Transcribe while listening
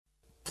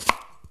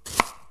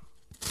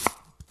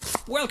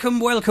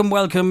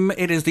Welcome.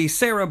 It is the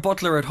Sarah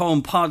Butler at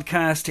Home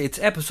podcast. It's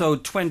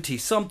episode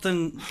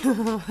 20-something.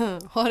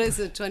 What is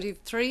it,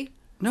 23?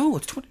 No,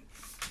 it's 20.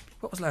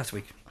 What was last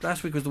week?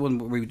 Last week was the one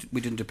where we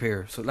didn't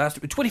appear. So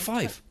last week,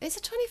 25. Is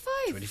it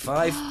 25?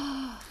 25.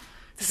 Celebrations.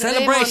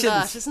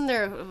 Celebrations. Isn't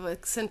there a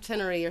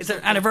centenary or Is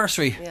something? there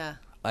anniversary? Yeah.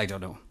 I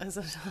don't know. Is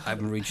it? I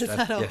haven't reached is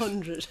that that yet.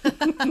 100?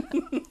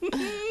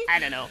 I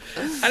don't know.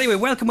 Anyway,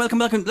 welcome.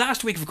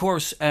 Last week, of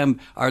course,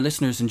 our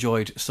listeners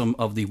enjoyed some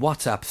of the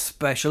WhatsApp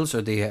specials,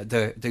 or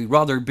the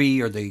Rather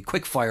Be or the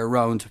Quickfire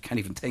round. I can't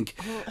even think.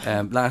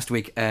 Last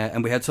week,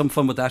 and we had some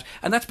fun with that.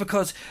 And that's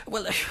because,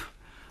 well,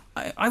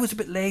 I was a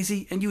bit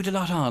lazy, and you had a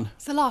lot on.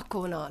 There's a lot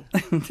going on.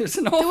 There was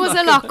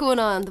a lot going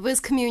on. There was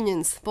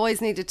communions.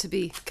 Boys needed to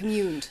be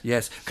communed.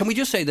 Yes. Can we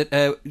just say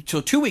that? So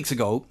 2 weeks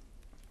ago,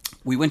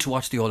 we went to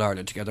watch the All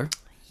Ireland together.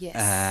 Yes.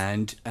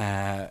 And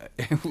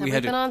we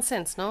had been on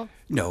since, no?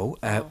 No,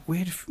 we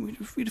had a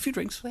few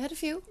drinks. We had a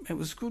few. It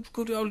was good.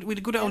 We had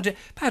a good old day.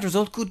 Bad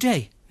result, good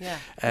day. Yeah.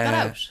 We got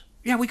out.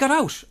 Yeah, we got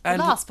out. We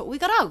lost, but we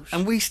got out.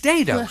 And we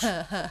stayed out.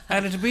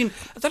 And that had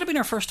been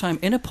our first time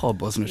in a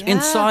pub, wasn't it? Yeah,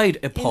 Inside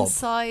a pub.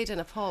 Inside in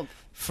a pub.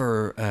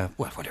 For,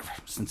 whatever,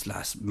 since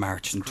last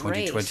March in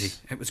Great. 2020.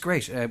 It was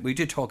great. We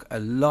did talk a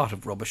lot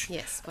of rubbish.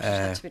 Yes, but it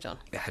had to be done.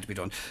 It had to be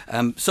done.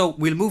 So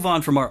we'll move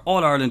on from our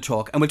All-Ireland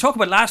talk, and we'll talk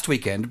about last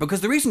weekend,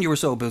 because the reason you were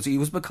so busy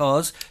was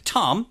because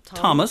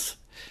Thomas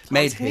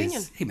made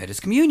his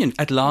communion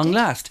at long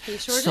last. He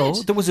sure so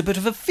did. there was a bit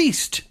of a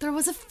feast. There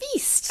was a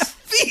feast.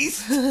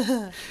 Feast!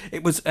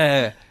 It was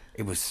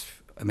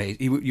amazing.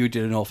 You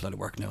did an awful lot of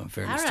work now, in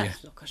fairness to you.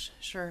 Look,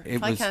 sure. It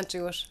If I was- can't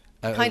do it,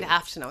 I kind of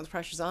have to now. The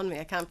pressure's on me.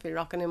 I can't be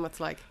rocking in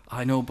with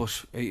I know,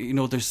 but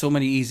there's so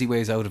many easy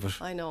ways out of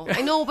it. I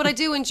know, but I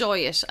do enjoy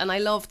it, and I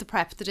love the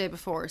prep the day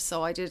before.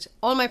 So I did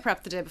all my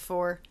prep the day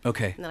before.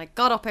 Okay. And then I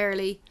got up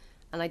early,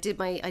 and I did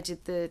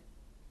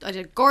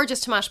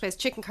gorgeous tomato based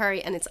chicken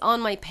curry, and it's on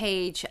my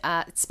page.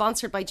 It's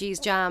sponsored by G's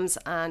Jams,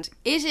 and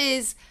it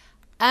is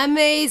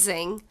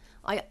amazing.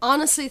 I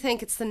honestly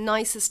think it's the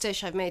nicest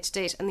dish I've made to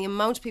date, and the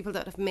amount of people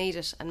that have made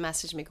it and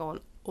messaged me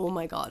going, "Oh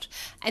my god!"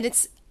 And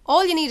it's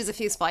all you need is a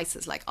few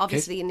spices. Like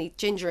obviously you need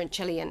ginger and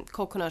chili and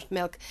coconut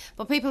milk,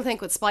 but people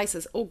think with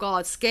spices, oh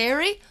god,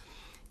 scary.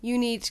 You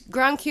need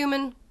ground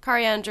cumin,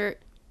 coriander,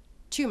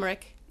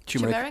 turmeric.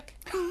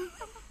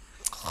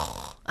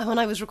 And when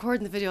I was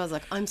recording the video, I was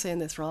like, I'm saying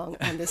this wrong,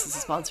 and this is a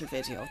sponsored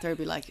video. They'd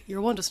be like,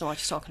 your one doesn't know what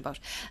she's talking about.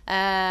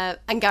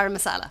 And garam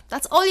masala.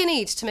 That's all you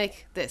need to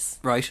make this.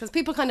 Right. Because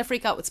people kind of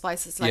freak out with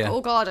spices. Like, Yeah. oh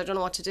God, I don't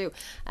know what to do.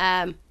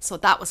 So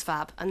that was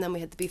fab. And then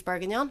we had the beef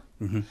bourguignon.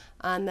 Mm-hmm.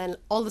 And then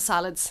all the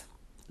salads,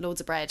 loads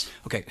of bread.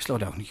 Okay, slow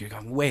down. You're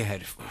going way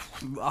ahead.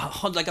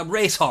 Like a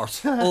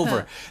racehorse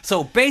over.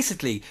 So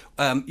basically,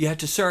 you had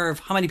to serve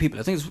how many people?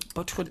 I think it was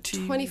about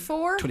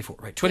 24? 24,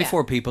 right.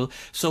 24 people.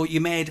 So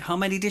you made how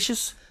many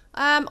dishes?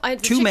 I had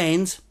the Two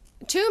mains.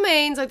 Two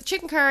mains. I had the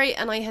chicken curry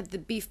and I had the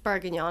beef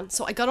bourguignon.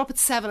 So I got up at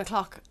 7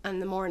 o'clock in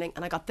the morning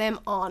and I got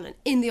them on and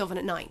in the oven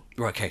at 9.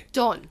 Right, okay.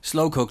 Done.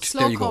 Slow cooked.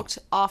 There you go.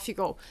 Off you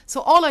go.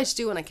 So all I had to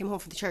do when I came home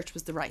from the church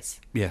was the rice.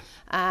 Yeah.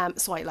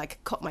 So I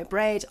cut my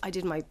bread. I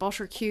did my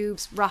butter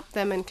cubes, wrapped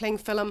them in cling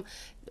film.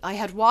 I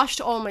had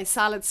washed all my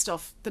salad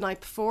stuff the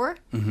night before.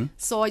 Mm-hmm.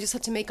 So I just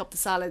had to make up the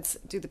salads,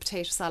 do the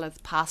potato salad, the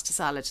pasta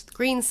salad, the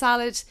green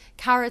salad,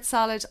 carrot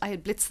salad. I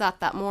had blitzed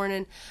that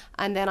morning.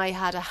 And then I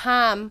had a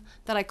ham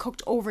that I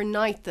cooked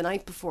overnight the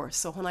night before.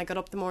 So when I got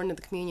up the morning of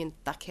the communion,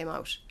 that came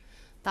out.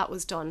 That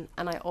was done.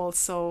 And I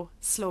also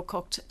slow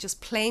cooked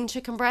just plain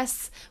chicken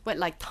breasts with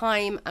like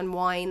thyme and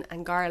wine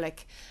and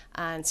garlic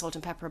and salt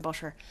and pepper and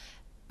butter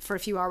for a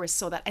few hours,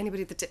 so that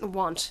anybody that didn't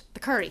want the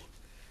curry,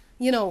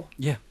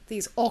 Yeah.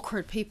 these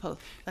awkward people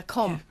that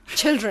come,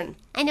 children,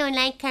 I don't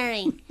like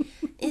curry.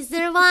 Is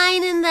there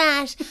wine in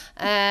that?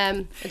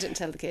 I didn't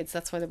tell the kids,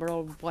 that's why they were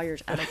all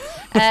wired at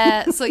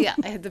it. So yeah,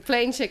 I had the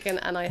plain chicken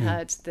and I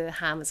had the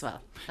ham as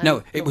well.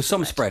 No, it was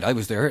some spread. I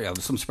was there. It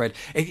was some spread.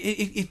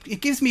 It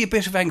gives me a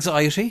bit of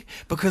anxiety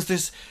because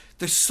there's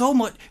so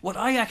much. What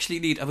I actually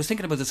need, I was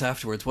thinking about this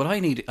afterwards. What I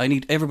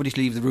need everybody to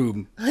leave the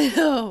room. I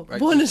know, right.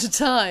 One at a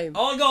time.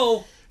 I'll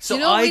go. So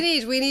what we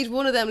need? We need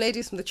one of them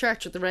ladies from the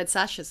church with the red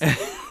sashes.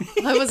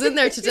 I was in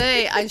there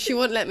today and she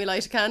wouldn't let me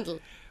light a candle.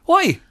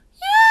 Why?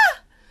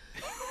 Yeah.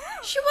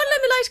 She wouldn't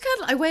let me light a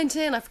candle. I went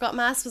in, I forgot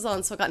mass was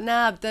on, so I got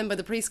nabbed then by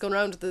the priest going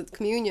around to the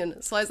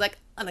communion. So I was like,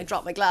 and I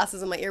dropped my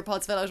glasses and my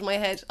earpods fell out of my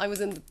head. I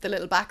was in the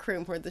little back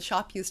room where the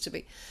shop used to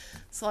be.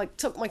 So I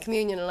took my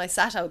communion and I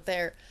sat out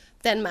there.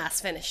 Then mass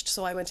finished,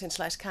 so I went in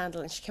to light a candle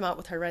and she came out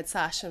with her red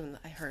sash and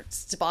I heard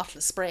a bottle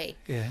of spray.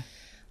 Yeah.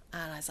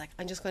 And I was like,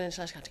 I'm just going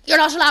into light a candle. You're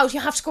not allowed, you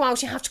have to go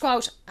out.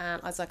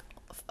 And I was like,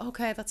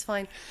 okay, that's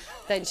fine.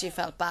 Then she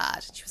felt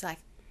bad. She was like,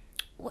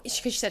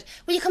 she said,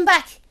 will you come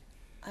back?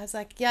 I was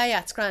like, yeah,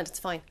 it's grand, it's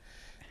fine.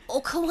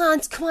 oh, come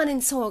on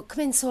in, so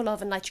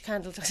love, and light your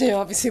candle. She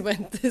obviously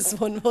went, this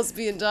one must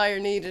be in dire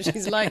need, and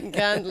she's lighting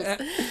candles.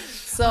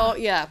 So,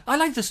 yeah. I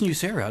like this new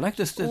Sarah. I like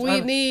this.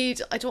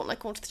 I don't like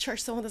going to the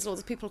church, so when there's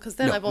loads of people, because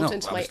then I bumped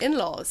into my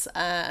in-laws,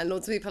 and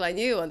loads of people I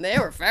knew, and they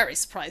were very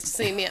surprised to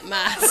see me at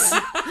Mass.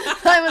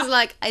 I was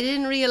like, I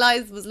didn't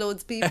realise there was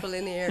loads of people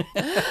in here.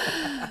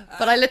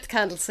 But I lit the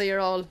candles, so you're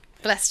all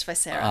blessed by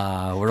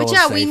Sarah. We're but all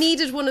yeah, safe. we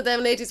needed one of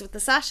them ladies with the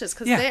sashes,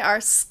 because they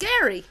are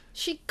scary.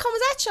 She comes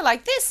at you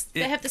like this.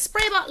 They have the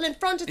spray bottle in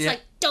front. It's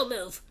like, don't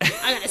move,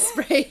 I'm going to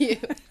spray you.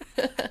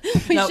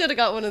 We should have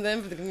got one of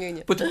them for the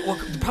communion. But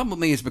the problem with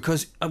me is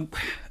because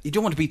you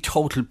don't want to be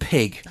total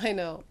pig. I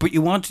know. But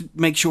you want to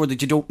make sure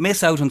that you don't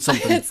miss out on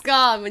something. It's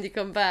gone when you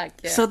come back.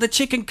 Yeah. So the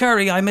chicken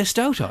curry I missed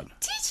out on.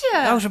 Did you?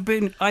 That would have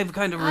been, I've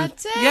kind of...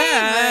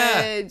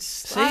 David.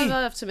 See? I'll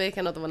have to make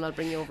another one. I'll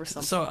bring you over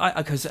some. So,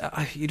 because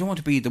you don't want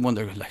to be the one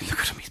that like, look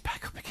at him, he's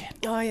back up again.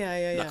 Oh,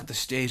 yeah. Look at the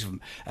state of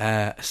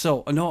him.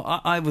 So, no,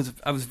 I was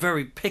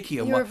very picky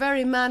on You were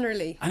very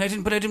mannerly. And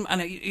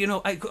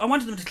I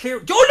wanted them to clear...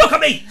 Don't look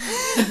at me!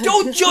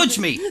 Don't judge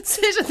me!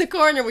 Sit in the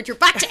corner with your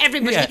back to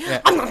everybody.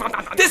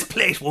 This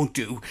plate won't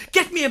do.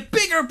 Get me a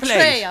bigger plate.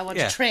 Tray, I want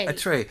a tray. A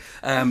tray.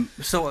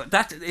 So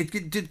that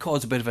it did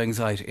cause a bit of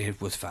anxiety.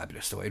 It was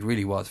fabulous, though. It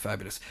really was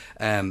fabulous.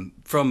 I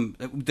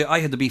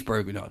had the beef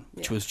bourguignon,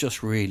 which was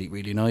just really,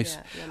 really nice.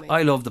 Yeah,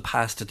 I love the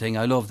pasta thing.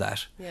 I love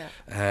that.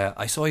 Yeah.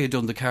 I saw you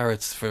done the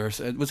carrots first.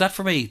 Was that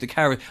for me? The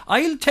carrot.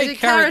 I'll take I did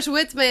carrot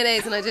with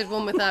mayonnaise, and I did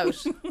one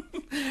without.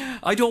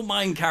 I don't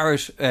mind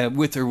carrot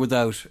with or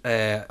without.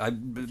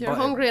 If you're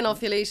hungry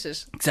enough, you'll eat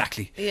it.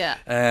 Exactly. Yeah.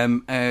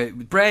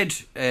 Bread.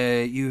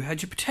 You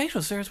had your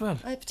potatoes there as well.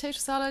 I had potato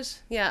salad.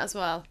 Yeah, as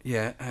well.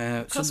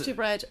 Yeah. Crusty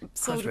bread,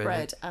 soda bread,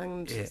 bread,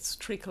 and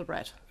treacle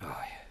bread. Oh,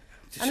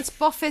 yeah. And it's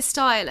buffet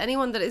style.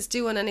 Anyone that is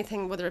doing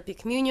anything, whether it be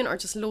communion or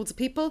just loads of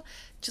people,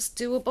 just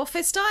do a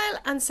buffet style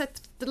and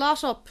set the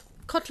lot up.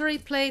 Cutlery,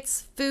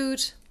 plates,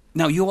 food.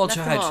 Now, you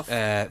also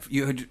had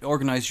you had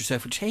organised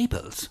yourself with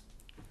tables.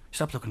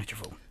 Stop looking at your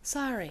phone.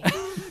 Sorry.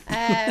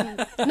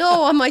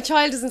 No, my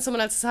child is in someone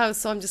else's house,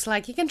 so I'm just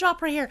like, you can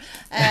drop her here.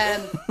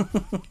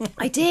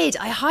 I did.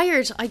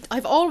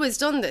 I've always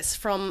done this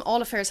from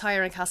All Affairs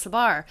Hire in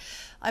Castlebar.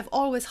 I've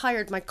always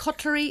hired my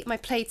cutlery, my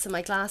plates and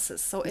my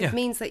glasses. So it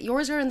means that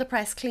yours are in the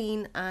press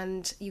clean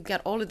and you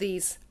get all of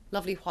these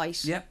lovely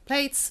white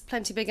plates,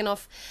 plenty big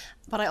enough.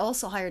 But I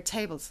also hired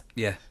tables.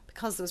 Yeah.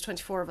 Because there was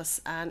 24 of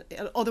us, and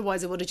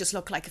otherwise it would have just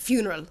looked like a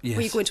funeral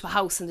where you go into a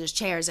house and there's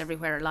chairs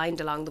everywhere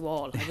lined along the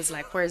wall. I was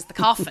like, where's the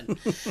coffin?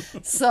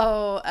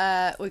 So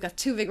we got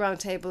 2 big round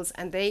tables,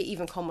 and they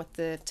even come with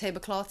the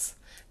tablecloths.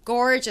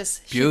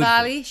 Gorgeous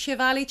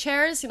Chevalier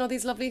chairs, you know,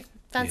 these lovely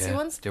fancy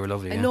ones. They were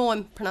lovely. I know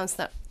I'm pronounced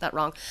that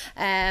wrong,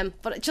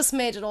 but it just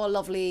made it all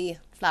lovely.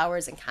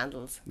 Flowers and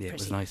candles. Yeah, pretty. It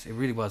was nice. It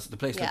really was. The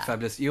place looked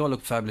fabulous. You all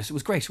looked fabulous. It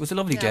was great. It was a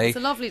lovely day. It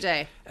was a lovely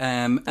day.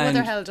 The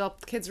weather held up.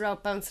 The kids were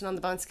out bouncing on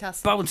the bouncy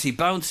castle.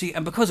 Bouncy.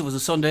 And because it was a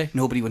Sunday,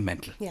 nobody went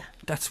mental. Yeah.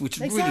 Which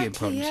is really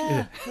important.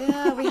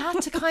 Yeah, we had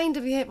to kind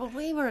of behave. Well,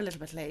 we were a little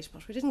bit late,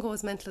 but we didn't go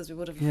as mental as we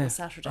would have on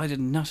Saturday. I did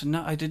not.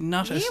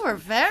 You were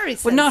very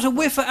sensible. But not a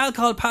whiff of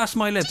alcohol passed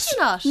my lips. Did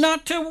you not?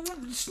 Not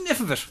a sniff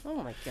of it.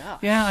 Oh my God.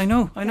 Yeah, I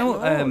know.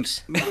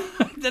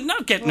 They're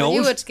not getting old.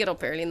 You had to get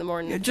up early in the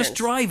morning. Just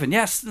driving.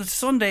 Yes,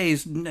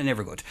 Sundays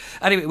never good.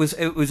 Anyway,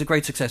 it was a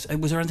great success.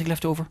 Was there anything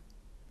left over?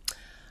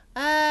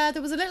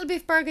 There was a little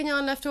beef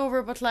bourguignon left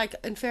over, but like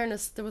in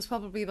fairness, there was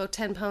probably about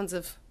 10 pounds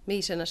of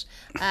meat in it.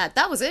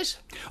 That was it.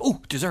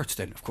 Oh, desserts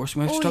then. Of course,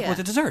 we have to talk about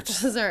the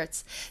desserts.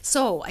 Desserts.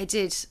 So I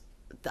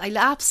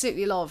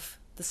absolutely love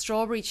the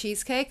strawberry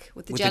cheesecake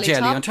with the jelly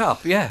on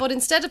top. Yeah. But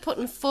instead of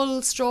putting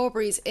full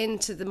strawberries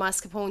into the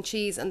mascarpone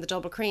cheese and the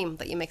double cream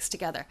that you mix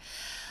together.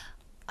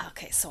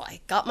 Okay, so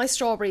I got my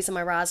strawberries and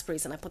my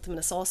raspberries and I put them in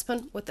a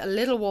saucepan with a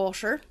little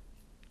water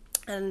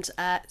and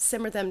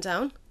simmered them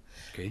down.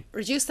 Okay.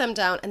 Reduced them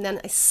down and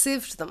then I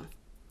sieved them.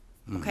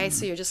 Okay,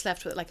 so you're just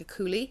left with like a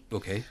coulis.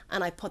 Okay.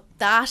 And I put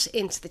that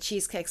into the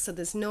cheesecake so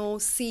there's no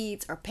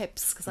seeds or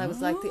pips, because I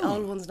was like, the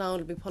old ones now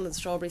will be pulling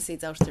strawberry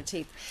seeds out of their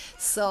teeth.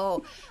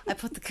 So I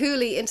put the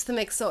coulis into the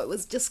mix, so it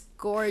was just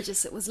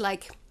gorgeous. It was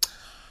like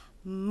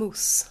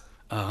mousse.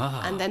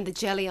 And then the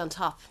jelly on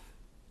top.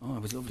 Oh,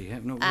 it was lovely. Yeah,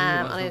 no, really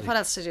and what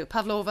else to do?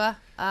 Pavlova,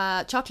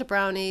 chocolate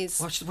brownies.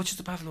 Which is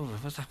the pavlova?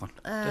 What's that one?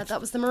 That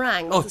was the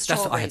meringue. Oh, with the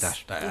strawberries. I had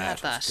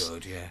that. That was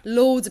good. Yeah.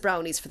 Loads of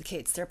brownies for the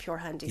kids. They're pure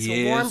handy.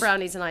 So warm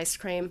brownies and ice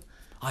cream.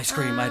 Ice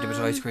cream. I had a bit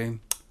of ice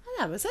cream. And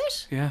that was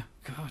it. Yeah.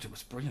 God, it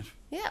was brilliant.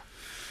 Yeah.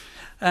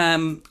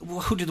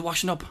 Who did the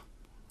washing up?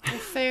 In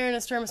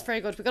fairness, Dermot was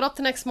very good. We got up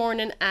the next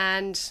morning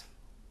and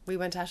we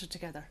went at it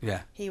together.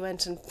 Yeah. He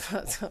went and...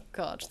 Oh,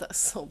 God, that's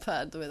so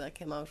bad the way that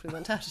came out. We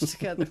went at it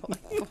together. Oh,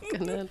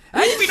 fucking hell.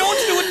 And we don't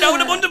do it now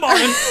on a Monday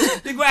morning.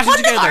 They go at it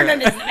together. Monday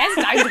morning is the best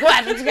time to go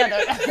at it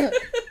together.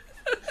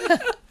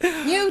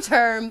 New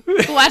term.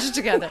 Go at it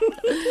together.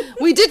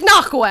 We did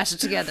not go at it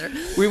together.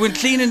 We went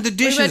cleaning the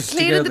dishes We went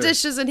cleaning the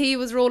dishes and he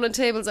was rolling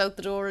tables out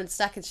the door and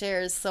stacking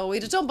chairs. So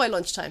we'd have done by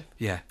lunchtime.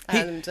 Yeah.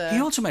 And he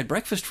also made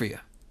breakfast for you.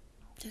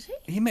 Did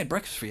he? He made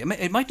breakfast for you.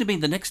 It mightn't have been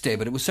the next day,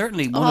 but it was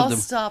certainly one of them.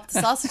 Stop.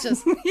 The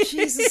sausages.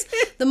 Jesus.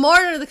 The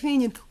morning of the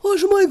communion,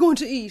 what am I going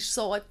to eat?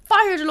 So I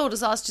fired a load of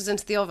sausages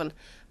into the oven.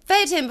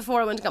 Fed him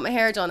before I went and got my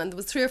hair done, and there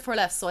was 3 or 4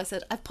 left. So I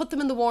said, I've put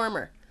them in the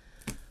warmer.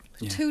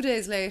 2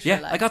 days later.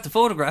 Yeah, I got the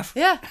photograph.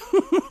 Yeah.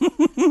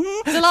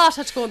 There's a lot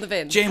had to go in the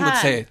bin. Jane would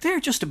say,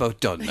 they're just about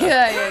done now.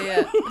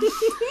 Yeah.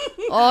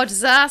 Oh,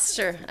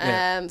 disaster.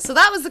 Yeah. So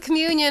that was the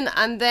communion,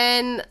 and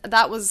then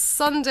that was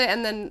Sunday,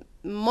 and then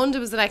Monday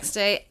was the next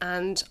day,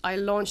 and I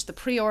launched the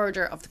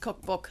pre-order of the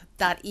cookbook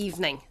that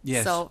evening.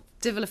 Yes. So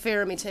divil a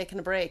fear of me taking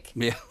a break.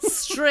 Yeah.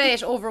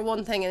 Straight over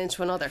one thing and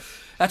into another.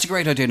 That's a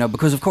great idea now,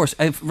 because of course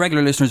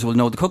regular listeners will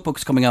know the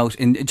cookbook's coming out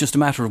in just a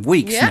matter of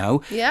weeks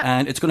now,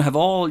 and it's going to have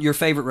all your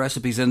favourite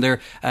recipes in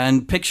there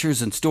and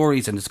pictures and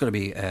stories, and it's going to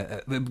be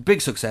a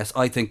big success,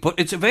 I think. But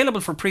it's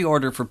available for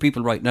pre-order for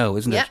people right now,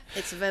 isn't it? Yeah,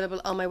 it's available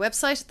on my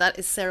website. That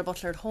is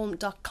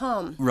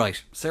sarahbutleratHome.com.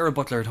 Right,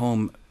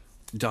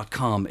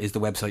 sarahbutleratHome.com is the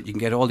website. You can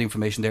get all the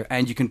information there,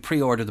 and you can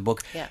pre-order the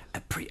book. Yeah.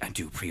 And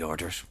do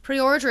pre-orders.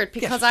 Pre-order it,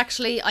 because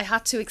actually I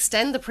had to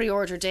extend the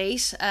pre-order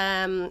date.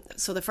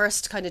 So the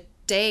first kind of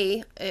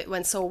day it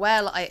went so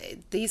well.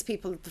 The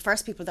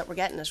first people that were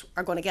getting it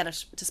are going to get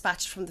it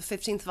dispatched from the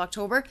 15th of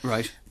October.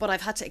 Right. But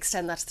I've had to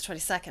extend that to the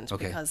 22nd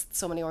because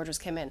so many orders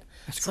came in.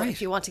 That's so great.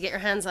 if you want to get your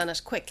hands on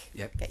it quick,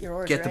 get your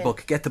order. Get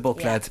the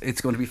book, lads.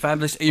 It's going to be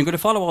fabulous. You're going to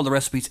follow all the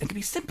recipes. It'll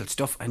be simple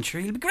stuff, and sure,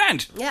 you'll be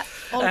grand. Yeah,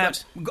 all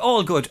good.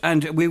 All good.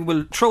 And we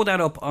will throw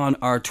that up on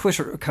our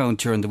Twitter account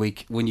during the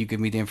week when you give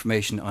me the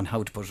information on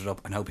how to put it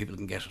up and how people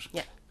can get it.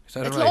 Yeah.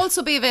 It'll right?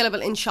 Also be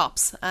available in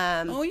shops.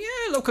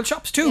 Local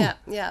shops too.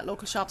 Yeah,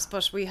 local shops,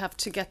 but we have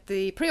to get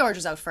the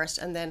pre-orders out first,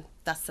 and then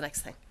that's the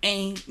next thing.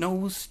 Ain't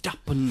no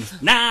stopping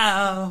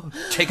now,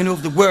 taking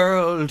over the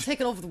world.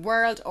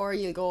 Or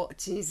you go,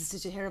 Jesus,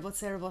 did you hear about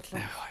Sarah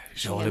Butler?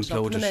 She all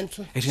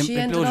imploded. She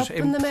ended up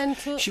in the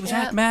mental. She was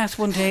at Mass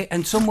one day,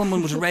 and some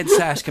woman with a red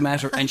sash came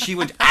at her, and she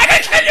went, I will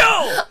kill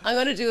you! I'm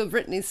going to do a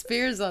Britney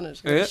Spears on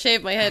it. Yeah.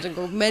 Shave my head and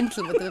go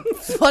mental with it.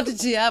 What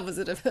did she have? Was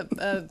it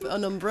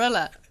an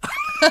umbrella?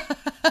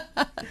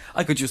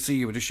 I could just see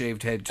you with a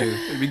shaved head too.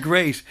 It'd be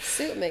great.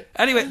 Suit me.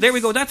 Anyway, there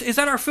we go. Is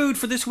that our food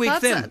for this week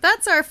then?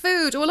 That's our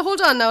food. Well,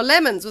 hold on now.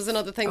 Lemons was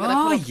another thing that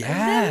I put up.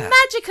 Yeah. The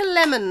magical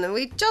lemon.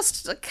 We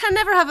just can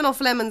never have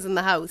enough lemons in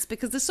the house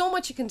because there's so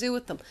much you can do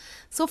with them.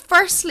 So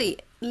firstly,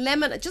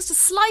 lemon, just a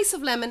slice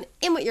of lemon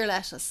in with your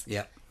lettuce.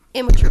 Yeah.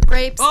 In with your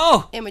grapes.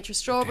 Oh! In with your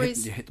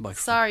strawberries. You hit the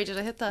microphone. Sorry, did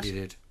I hit that? You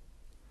did.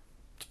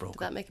 It's broken.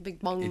 Did that make a big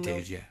bong? It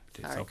did, yeah.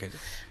 It's okay.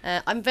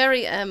 I'm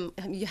very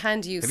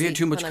hand used. Have you had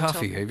too much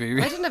coffee? I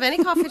didn't have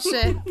any coffee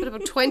today. Put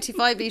about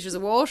 25 litres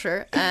of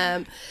water.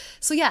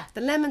 So yeah,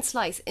 the lemon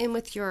slice in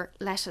with your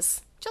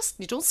lettuce.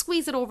 You don't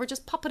squeeze it over,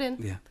 just pop it in.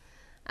 Yeah.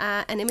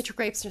 And in with your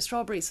grapes and your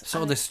strawberries.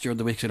 Saw this during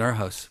the weeks in our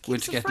house.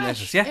 Went to get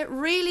lettuce. Yeah, it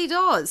really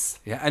does.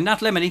 Yeah, and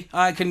not lemony.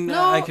 I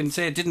can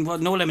say it didn't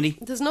want no lemony.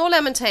 There's no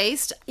lemon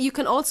taste. You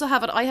can also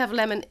have it. I have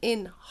lemon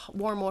in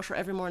warm water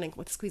every morning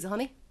with a squeeze of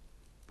honey.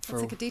 It's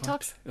like a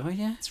detox. Oh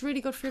yeah, it's really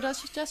good for your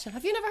digestion.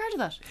 Have you never heard of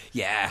that?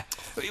 Yeah.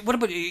 What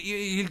about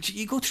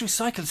you go through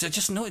cycles? I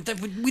just know that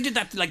we did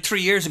that like 3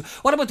 years ago.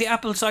 What about the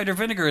apple cider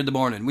vinegar in the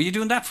morning? Were you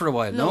doing that for a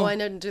while? No, I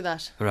didn't do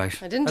that. Right,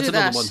 I didn't That's do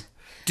that. Another one.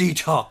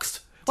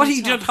 Detox. What are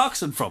you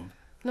detoxing from?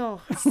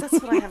 No, that's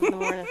what I have in the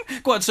morning.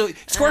 Go on. So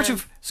squirt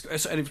of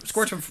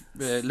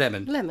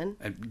lemon. Lemon.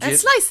 A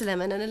slice of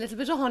lemon and a little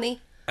bit of honey.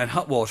 And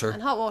hot water.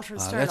 And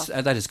stir it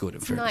up. That is good.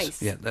 It's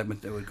nice. Yeah, that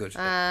was good.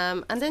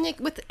 And then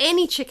with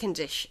any chicken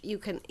dish, you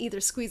can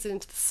either squeeze it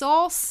into the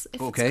sauce,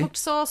 if it's cooked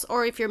sauce,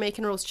 or if you're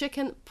making roast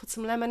chicken, put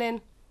some lemon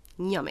in.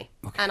 Yummy.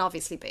 Okay. And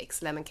obviously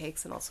bakes, lemon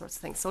cakes and all sorts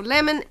of things. So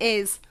lemon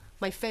is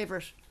my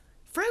favourite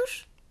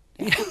fruit.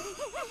 Yeah.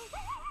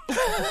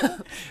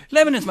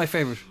 Lemon is my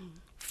favourite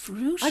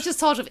fruit. I just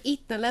thought of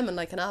eating a lemon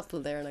like an apple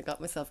there, and I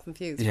got myself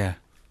confused. Yeah.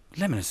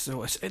 Lemon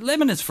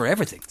is for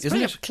everything,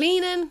 isn't it?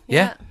 Cleaning.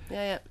 Yeah.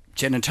 Yeah.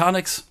 Gin and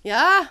tonics.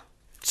 Yeah.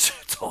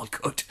 It's all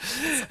good.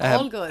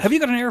 All good. Have you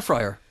got an air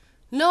fryer?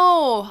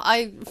 No,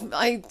 I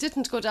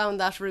didn't go down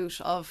that route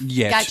of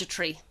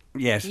gadgetry.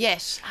 Yet.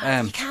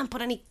 You can't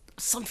put any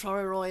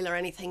sunflower oil or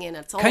anything in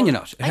it. Can you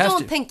not? I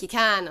don't think you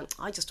can, and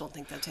I just don't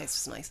think they'll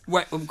taste as nice.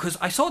 Right, because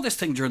I saw this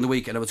thing during the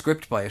week and I was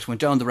gripped by it,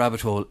 went down the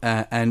rabbit hole,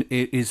 and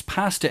it is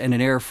pasta in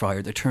an air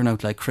fryer that turn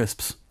out like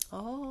crisps.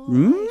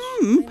 Oh,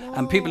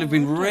 and people have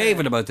been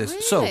raving about this.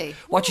 Really? So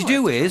what you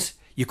do is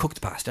you cook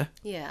the pasta,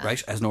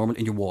 right, as normal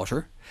in your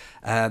water.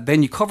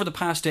 Then you cover the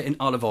pasta in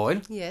olive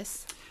oil.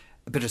 Yes.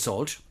 A bit of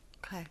salt.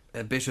 Okay.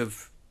 A bit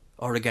of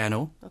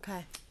oregano.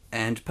 Okay.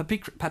 And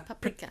paprika.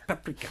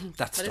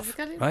 That stuff,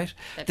 right?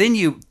 Pepper. Then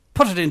you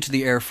put it into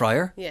the air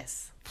fryer.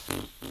 Yes.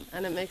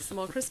 And it makes them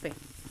all crispy.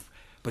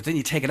 But then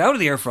you take it out of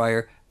the air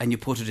fryer and you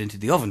put it into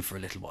the oven for a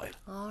little while.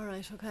 All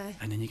right, okay.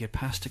 And then you get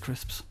pasta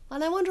crisps.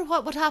 And I wonder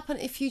what would happen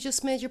if you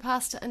just made your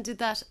pasta and did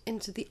that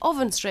into the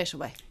oven straight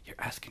away. You're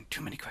asking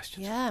too many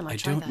questions. Yeah, I might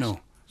try don't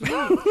know.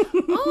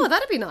 Oh,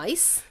 that'd be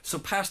nice. So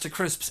pasta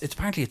crisps, it's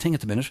apparently a thing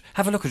at the minute.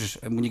 Have a look at it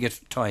when you get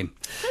time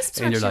Crisps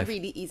in are your actually life.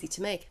 really easy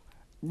to make.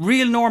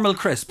 Real normal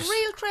crisps.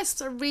 Real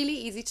crisps are really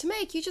easy to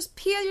make. You just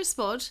peel your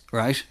spud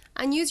Right.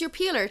 and use your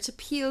peeler to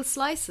peel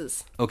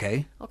slices.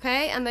 Okay.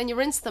 Okay, and then you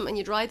rinse them and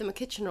you dry them a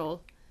kitchen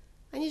roll,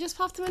 and you just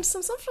pop them into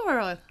some sunflower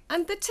oil,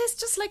 and they taste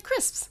just like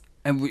crisps.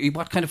 And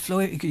what kind of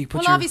flour you put?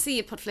 Well, your... obviously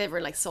you put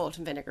flavour like salt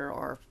and vinegar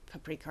or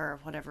paprika or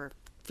whatever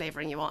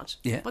flavouring you want.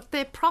 Yeah. But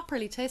they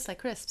properly taste like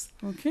crisps.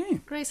 Okay.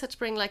 Grace had to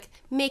bring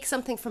make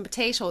something from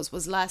potatoes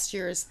was last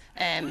year's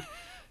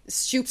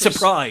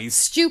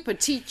stupid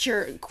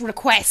teacher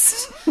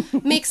request.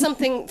 Make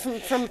something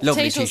from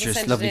Lovely potatoes.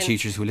 teachers, lovely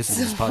teachers who listen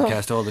to this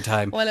podcast all the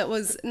time. Well, it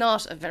was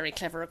not a very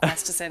clever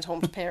request to send home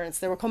to parents.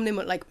 They were coming in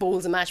with like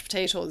bowls of mashed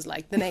potatoes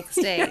like the next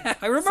day.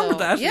 I remember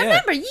that. Yeah, I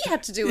remember you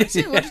had to do it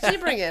too. What did you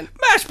bring in?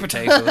 Mashed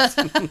potatoes.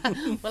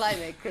 Well, I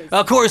make crisps.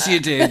 Of course you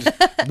did.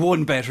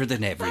 One better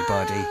than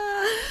everybody.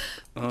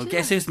 Oh,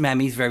 guess who's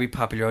Mammy's very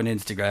popular on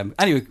Instagram.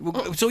 Anyway,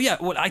 so yeah,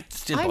 well, I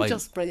still buy. I'm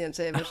just brilliant,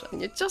 David.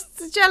 And you're just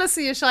the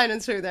jealousy is shining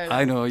through there.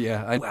 I know,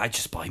 yeah. I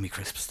just buy me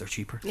crisps. They're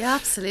cheaper. Yeah,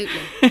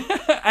 absolutely.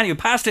 Anyway,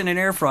 pasta in an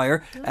air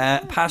fryer.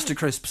 Pasta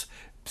crisps.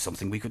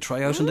 Something we could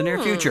try out in the near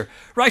future.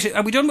 Right,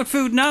 are we done with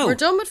food now? We're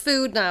done with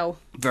food now.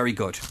 Very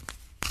good.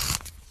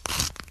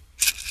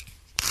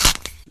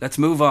 Let's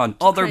move on.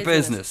 Other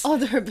business.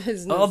 Other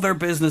business. Other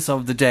business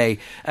of the day.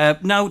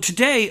 Now,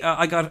 today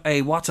I got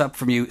a WhatsApp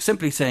from you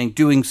simply saying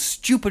doing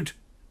stupid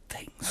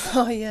things.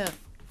 Oh, yeah.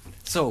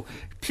 So,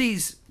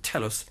 please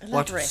tell us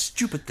Elaborate. what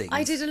stupid things.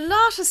 I did a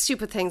lot of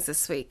stupid things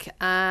this week.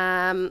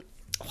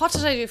 What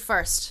did I do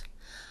first?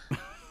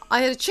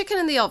 I had a chicken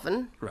in the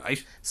oven.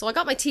 Right. So I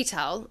got my tea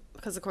towel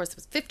because, of course, there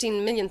was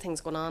 15 million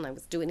things going on. I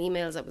was doing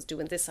emails, I was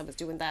doing this, I was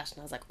doing that. And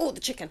I was like, oh, the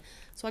chicken.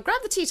 So I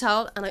grabbed the tea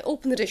towel and I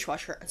opened the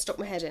dishwasher and stuck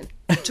my head in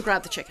to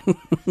grab the chicken.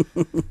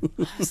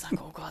 I was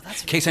like, oh, God,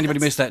 that's... In case anybody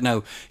missed that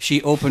now,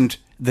 she opened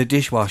the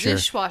dishwasher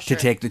to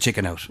take the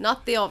chicken out.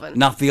 Not the oven.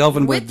 Not the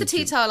oven with the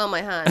tea towel on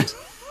my hand.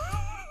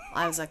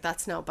 I was like,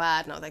 that's not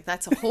bad. No, like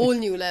that's a whole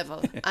new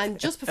level. And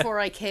just before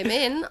I came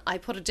in, I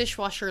put a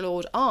dishwasher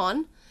load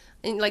on.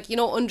 And like, you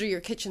know, under your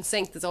kitchen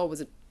sink, there's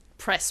always a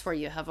press where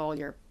you have all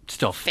your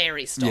stuff.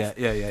 Fairy stuff.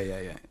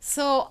 Yeah.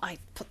 So I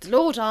put the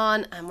load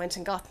on and went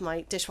and got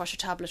my dishwasher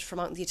tablet from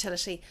out in the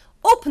utility,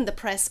 opened the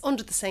press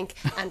under the sink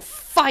and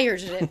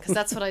fired it in, because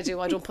that's what I do.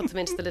 I don't put them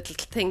into the little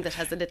thing that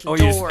has a little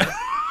door.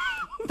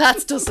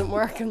 That doesn't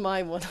work in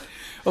my one.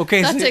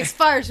 Okay, that takes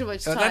far too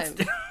much time.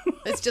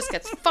 It just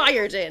gets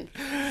fired in.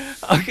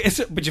 Okay,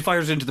 but you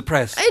fired it into the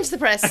press. Into the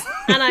press.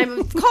 And I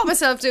caught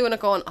myself doing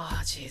it going,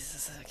 oh,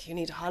 Jesus, like, you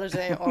need a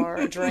holiday or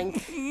a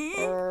drink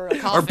or a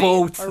coffee.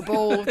 Or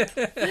both.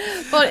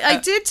 But I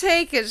did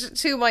take it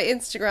to my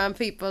Instagram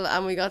people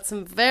and we got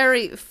some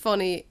very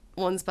funny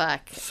ones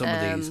back. Some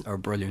of these are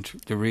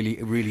brilliant. They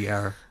really, really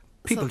are.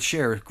 People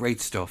share great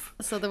stuff.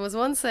 So there was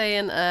one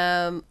saying,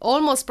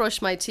 almost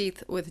brushed my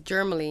teeth with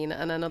Germaline,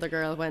 and another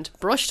girl went,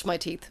 brushed my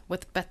teeth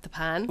with Bet the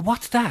Pan.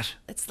 What's that?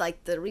 It's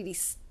like the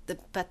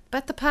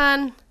Bet the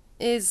Pan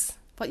is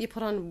what you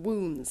put on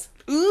wounds.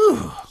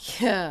 Ooh.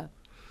 Yeah.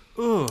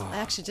 Ooh. I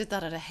actually did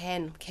that at a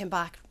hen. Came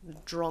back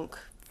drunk,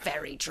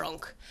 very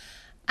drunk.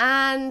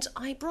 And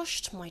I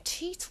brushed my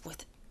teeth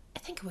with, I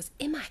think it was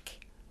Imac.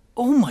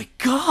 Oh my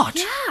God.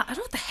 Yeah, I don't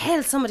know what the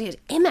hell somebody had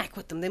Imac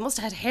with them. They must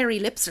have had hairy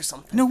lips or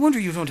something. No wonder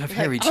you don't have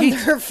hairy on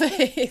teeth. their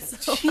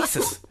face.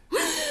 Jesus.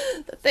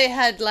 They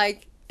had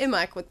like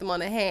Imac with them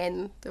on a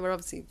hen. They were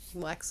obviously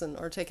waxing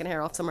or taking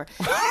hair off somewhere.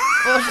 But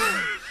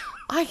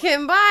I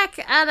came back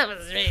and it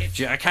was really...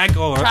 I can't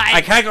go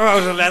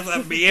out unless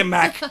I be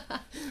Imac.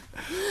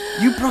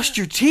 You brushed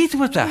your teeth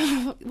with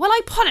that? Well,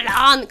 I put it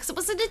on because it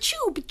was in a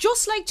tube,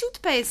 just like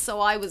toothpaste. So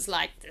I was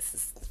like, this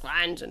is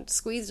grand, and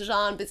squeezed it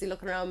on, busy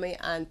looking around me,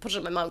 and put it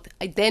in my mouth.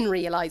 I then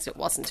realised it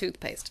wasn't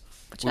toothpaste.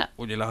 But yeah.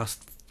 When you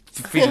lost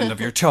the feeling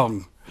of your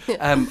tongue.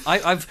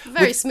 I've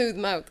very smooth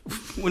mouth.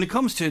 When it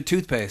comes to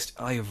toothpaste,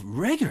 I have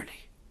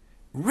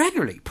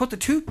regularly put the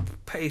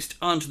toothpaste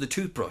onto the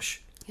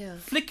toothbrush. Yeah.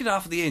 Flick it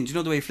off at the end. You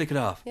know the way you flick it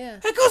off? Yeah.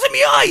 It goes in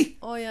my eye.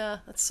 Oh yeah,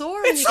 it's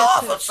sore. It's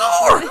awful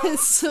sore.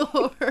 It's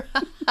sore.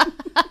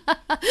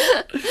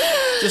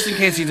 Just in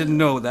case you didn't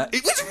know that,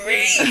 it was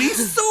really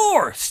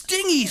sore,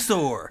 stingy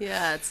sore.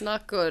 Yeah, it's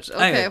not good.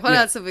 Okay, Anyway, what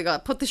else have we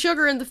got? Put the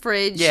sugar in the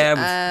fridge.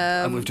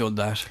 Yeah, we've done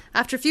that.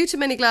 After a few too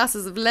many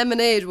glasses of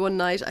lemonade one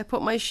night, I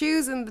put my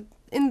shoes in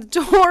the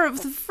door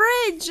of the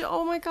fridge.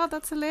 Oh my God,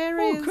 that's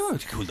hilarious. Oh,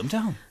 good. Cool them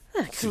down.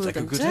 Seems like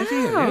a good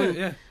idea.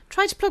 Yeah.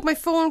 Tried to plug my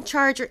phone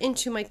charger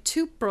into my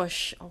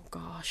toothbrush. Oh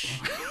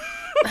gosh.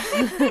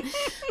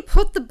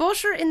 Put the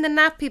butter in the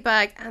nappy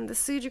bag and the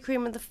suja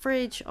cream in the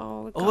fridge.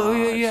 Oh gosh. Oh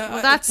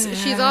yeah. Well,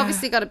 she's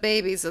obviously got a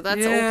baby, so that's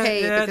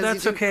okay. Yeah,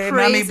 because that's okay.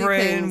 Mammy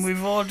brain. Things.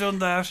 We've all done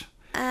that.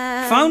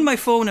 Found my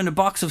phone in a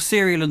box of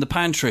cereal in the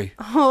pantry.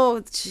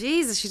 Oh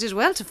Jesus, she did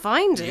well to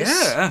find it.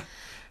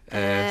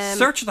 Yeah.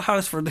 Searched the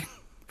house for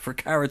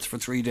carrots for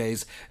 3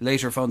 days.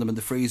 Later found them in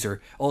the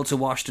freezer. Also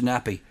washed a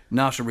nappy,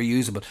 not a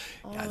reusable.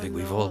 I think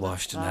we've all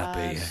washed a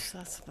nappy. Yeah.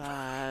 That's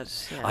bad.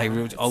 Yeah. I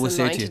would always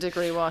say to you,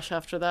 90-degree wash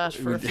after that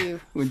for a few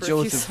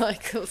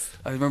cycles.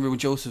 I remember when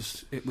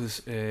Joseph, it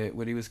was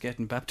when he was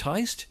getting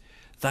baptised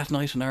that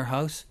night in our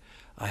house.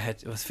 I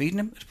was feeding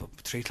him at about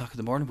 3 o'clock in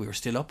the morning. We were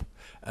still up,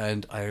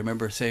 and I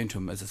remember saying to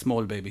him as a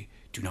small baby,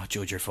 "Do not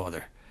judge your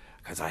father,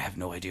 because I have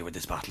no idea where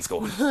this battle's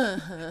going."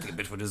 A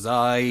bit with his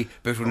eye,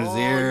 bit with his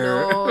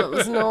ear. No, it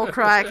was no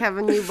crack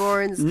having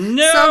newborns.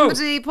 No!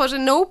 Somebody put a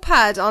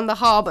notepad on the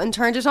hob and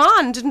turned it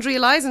on. Didn't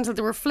realise until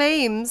there were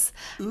flames.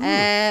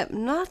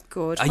 Not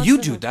good. What's You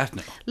the- do that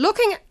now. Look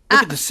Looking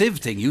at the sieve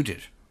thing you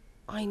did.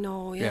 I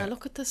know, yeah. Yeah.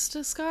 Look at the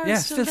scars. Yeah,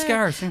 still there.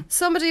 scars, yeah.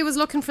 Somebody was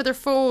looking for their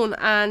phone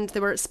and they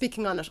were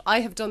speaking on it.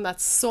 I have done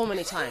that so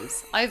many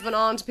times. I've been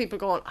on to people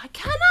going, "I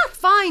cannot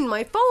find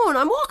my phone.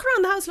 I'm walking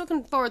around the house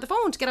looking for the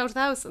phone to get out of the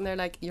house." And they're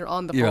like, "You're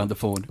on the phone." You're on the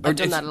phone. I've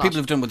done that a lot. People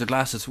have done with the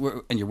glasses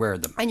and you're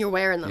wearing them. And you're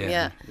wearing them, Yeah,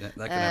 yeah. yeah,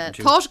 that can happen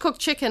too. Thought cooked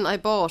chicken I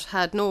bought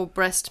had no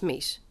breast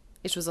meat.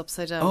 It was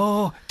upside down.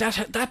 Oh,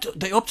 that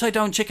the upside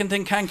down chicken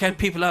thing can get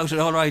people out.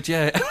 All right,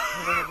 yeah.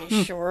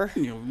 Sure.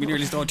 You know, we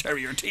nearly saw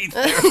terrier teeth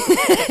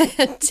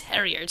there.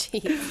 Terrier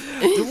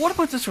teeth. What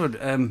about this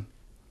one?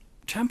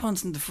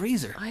 Tampons in the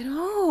freezer. I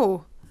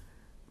know.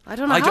 I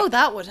don't know I how don't-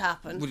 that would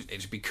happen. Would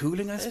it be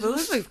cooling? I It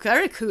suppose. would be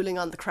very cooling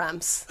on the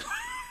cramps.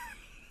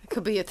 It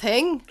could be a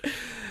thing.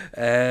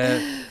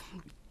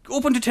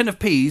 Opened a tin of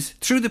peas,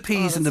 threw the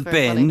peas in the that's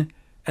very bin, funny.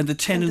 and the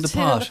tin in the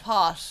tin pot. in the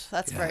pot.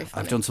 That's very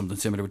funny. I've done something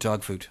similar with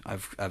dog food.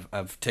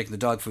 I've taken the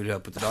dog food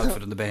out, put the dog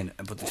food in the bin,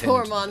 and put the tin. Poor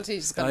into- Monty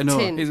just got I a know.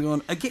 tin. He's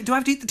going. "Again, do I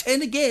have to eat the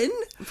tin again?"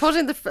 A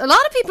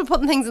lot of people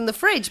putting things in the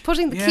fridge,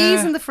 putting the Yeah.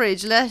 keys in the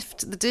fridge,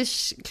 left the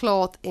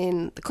dishcloth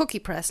in the cookie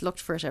press,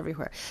 looked for it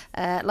everywhere.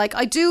 Like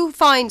I do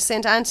find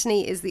St.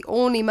 Anthony is the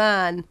only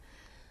man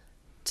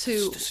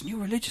to... It's a new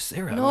religious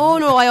era.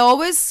 No, I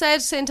always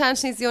said St.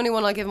 Anthony's the only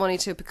one I'll give money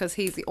to because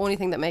he's the only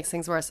thing that makes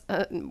things worse.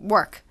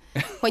 Work.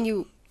 when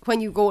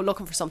you go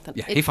looking for something.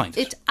 Yeah, he finds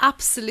it. It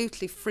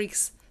absolutely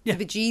freaks Yeah.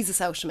 the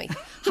bejesus out of me.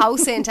 How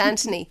St.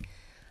 Anthony...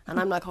 And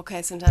I'm like,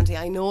 "Okay, St. Anthony,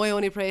 I know I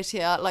only pray to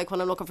you like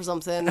when I'm looking for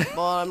something,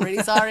 but I'm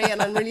really sorry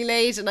and I'm really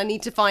late and I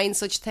need to find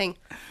such a thing."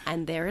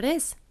 And there it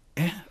is.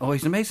 Yeah. Oh,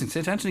 he's amazing.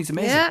 St. Anthony's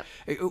amazing. Yeah.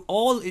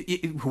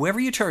 Whoever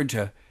you turn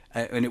to,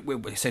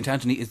 St.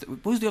 Anthony is.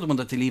 Who's the other one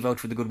that they leave out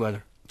for the good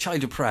weather?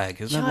 Child of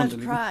Prague, isn't Child that of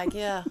one? Prague,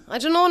 yeah. I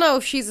don't know now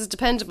if she's as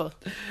dependable.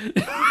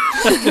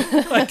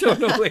 I don't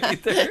know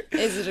either.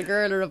 Is it a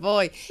girl or a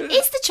boy?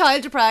 Is the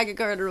Child of Prague a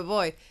girl or a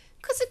boy?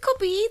 Because it could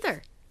be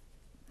either.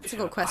 It's a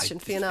good question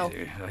for you now.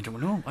 I don't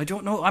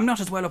know. I'm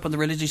not as well up on the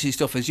religious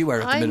stuff as you are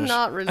at the minute. I'm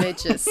not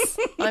religious.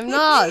 I'm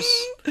not.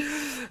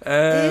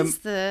 Is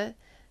the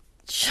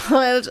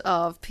child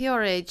of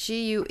Prague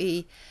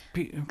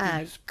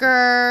a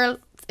girl?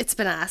 It's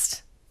been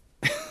asked.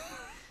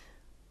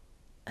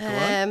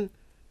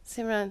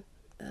 Simran,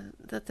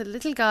 that the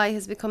little guy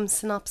has become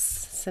that's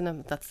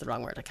the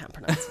wrong word, I can't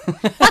pronounce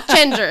it. What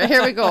gender?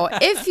 Here we go.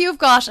 If you've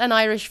got an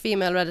Irish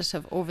female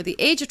relative over the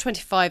age of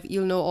 25,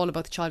 you'll know all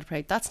about the Child of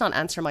Prague. That's not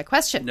answering my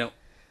question. No.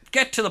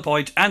 Get to the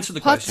point. Answer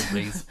the question,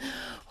 please.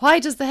 Why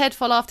does the head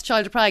fall off the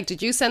Child of Prague?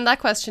 Did you send that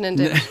question in,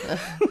 David?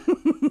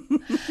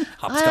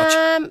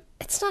 Hopscotch.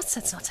 It's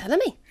not telling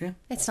me. Yeah.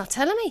 It's not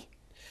telling me.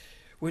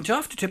 Went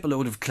off to tip a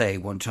load of clay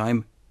one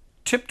time.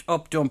 Tipped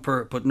up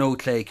dumper, but no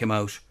clay came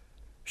out.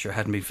 Sure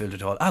hadn't been filled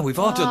at all. We've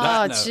all done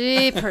that now. Oh,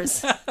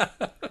 jeepers.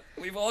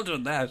 We've all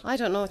done that. I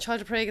don't know.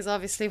 Child of Prague is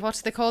obviously, what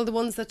do they call the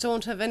ones that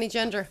don't have any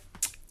gender?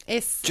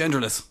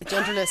 Genderless.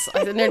 Genderless.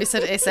 I nearly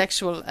said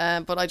asexual,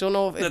 but I don't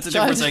know if That's it's a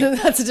different thing.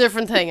 That's a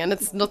different thing, and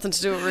it's nothing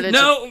to do with religion.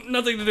 No,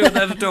 nothing to do with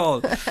that at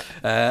all.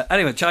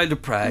 Anyway, Child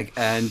of Prague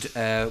and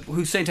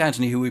who's St.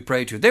 Anthony, who we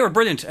pray to. They were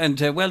brilliant, and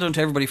well done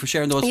to everybody for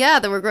sharing those. Yeah,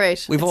 they were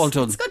great. We've all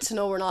done. It's good to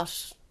know we're not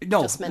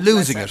just mental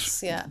losing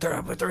ourselves. it.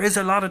 Yeah. But there is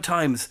a lot of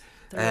times.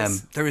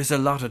 is. There is a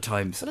lot of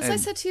times. But as I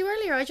said to you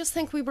earlier, I just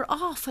think we were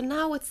off and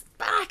now it's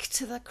back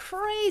to the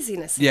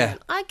craziness Yeah. again.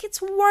 Like,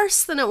 it's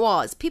worse than it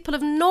was. People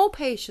have no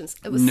patience.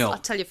 No. I'll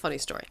tell you a funny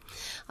story.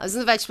 I was in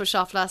the vegetable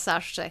shop last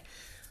Saturday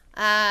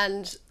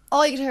and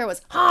all you could hear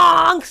was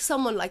honk,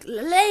 someone like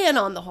laying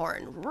on the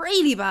horn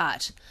really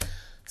bad.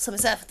 So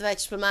myself and the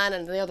vegetable man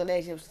and the other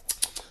lady was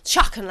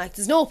shocking, like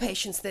there's no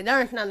patience. They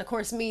learned, and of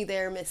course me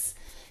there, miss.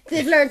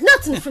 They've learned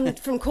nothing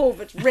from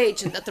COVID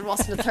raging that there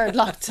wasn't a third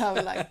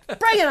lockdown. Like,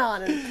 bring it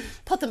on and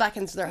put them back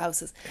into their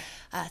houses.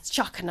 It's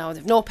shocking now.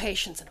 They've no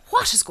patience. And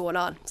what is going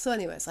on? So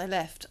anyways, I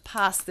left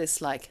past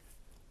this like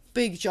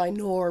big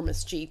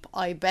ginormous Jeep.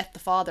 I bet the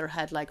father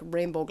had like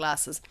rainbow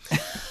glasses.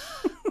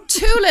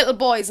 Two little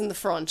boys in the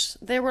front.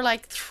 They were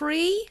like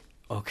 3.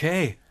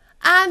 Okay.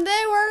 And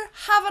they were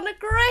having a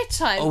great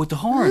time. Oh, with the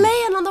horn?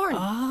 Laying on the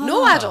horn.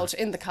 No adult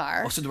in the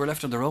car. Oh, so they were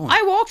left on their own.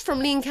 I walked from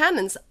Lean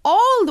Cannons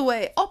all the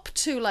way up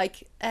to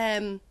like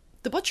the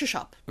butcher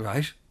shop.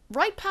 Right.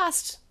 Right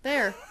past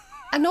there.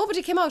 And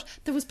nobody came out.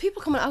 There was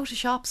people coming out of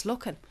shops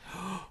looking.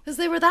 Because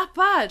they were that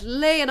bad,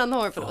 laying on the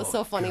horn. But it was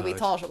so funny. We God.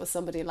 thought it was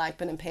somebody like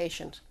being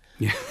impatient.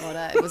 Yeah.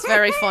 But it was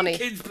very funny.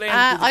 Kids playing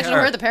with the I don't know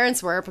car. where the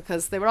parents were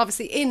because they were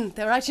obviously in.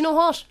 They were like, you know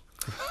what?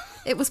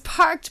 It was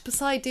parked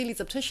beside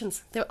Dealey's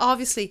Opticians.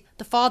 Obviously,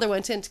 the father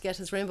went in to get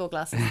his rainbow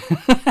glasses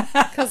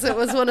because it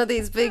was one of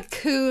these big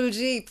cool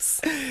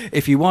Jeeps.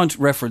 If you want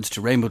reference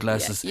to rainbow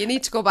glasses, You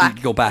need to go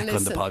back. Go back and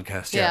on the listen.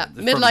 podcast. Yeah,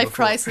 The midlife before.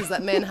 crisis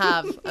that men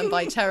have, and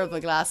buy terrible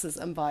glasses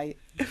and buy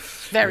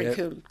very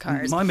cool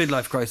cars. My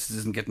midlife crisis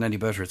isn't getting any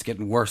better. It's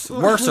getting worse.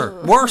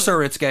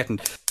 Worser it's getting.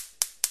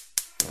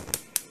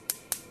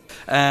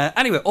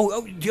 Anyway,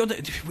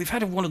 we've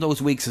had one of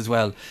those weeks as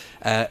well,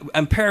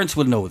 and parents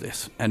will know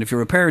this. And if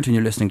you're a parent and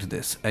you're listening to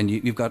this, and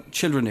you've got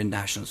children in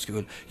national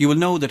school, you will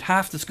know that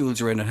half the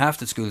schools are in and half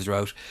the schools are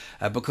out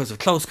because of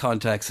close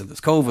contacts, and there's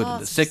COVID and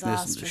there's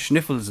sickness and there's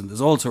sniffles and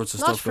there's all sorts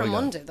of Not stuff going from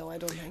on. Monday, though, I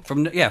don't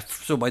think.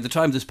 So by the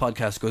time this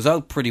podcast goes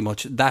out, pretty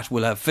much that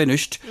will have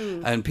finished,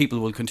 and people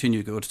will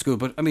continue to go to school.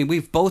 But I mean,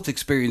 we've both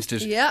experienced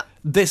it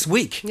this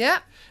week. Yeah.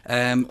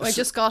 I So-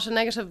 just got a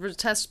negative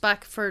test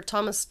back for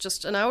Thomas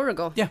just an hour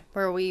ago. Yeah.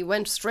 Where we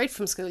went straight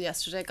from school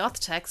yesterday, got the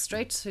text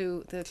straight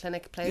to the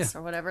clinic place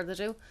or whatever they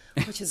do,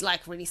 which is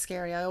like really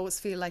scary. I always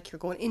feel like you're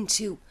going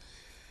into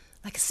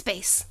like a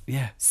space.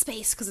 Yeah.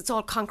 Space, because it's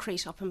all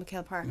concrete up in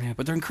McHale Park. Yeah,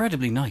 but they're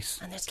incredibly nice.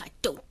 And it's like,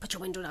 don't put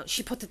your window down.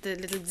 She put the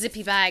little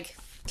zippy bag,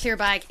 clear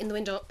bag in the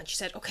window, and she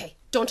said, okay,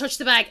 don't touch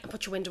the bag and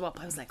put your window up.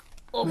 I was like,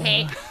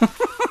 okay.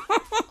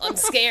 I'm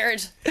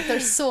scared. They're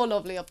so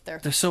lovely up there.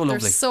 They're so lovely.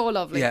 They're so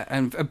lovely. Yeah,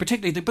 and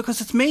particularly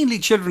because it's mainly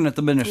children at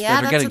the minute Yeah, that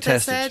are that's getting what they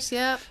tested. said,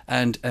 yeah.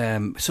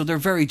 And so they're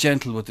very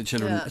gentle with the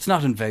children. Yeah. It's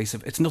not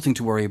invasive. It's nothing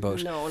to worry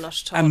about. No, not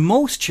at all. And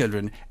most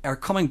children are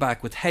coming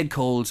back with head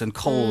colds and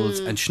colds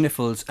and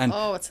sniffles. And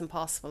Oh, it's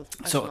impossible.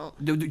 I don't so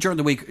know. during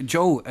the week,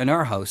 Joe in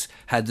our house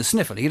had the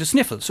sniffle. He had a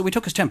sniffle, so we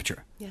took his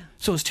temperature. Yeah.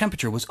 So his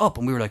temperature was up,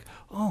 and we were like,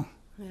 oh.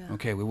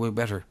 Okay, we will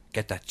better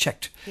get that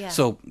checked. Yeah.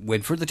 So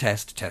went for the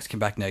test. Test came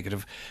back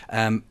negative.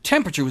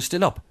 Temperature was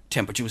still up.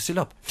 Temperature was still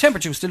up.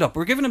 Temperature was still up. We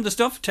were giving him the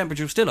stuff.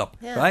 Temperature was still up.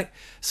 Yeah. Right.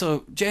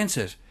 So Jane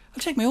said, "I'll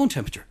take my own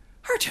temperature."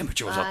 Her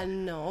temperature was I up.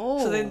 know.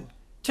 So then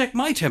check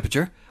my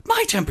temperature.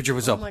 My temperature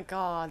was Oh up. my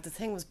God, the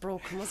thing was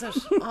broken, was it?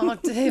 Oh,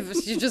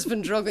 David, you've just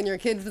been drugging your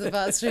kid for the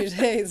past 3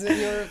 days in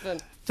Europe.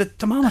 And... The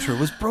thermometer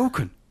was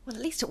broken. Well,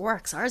 at least it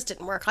works. Ours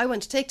didn't work. I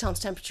went to take Tom's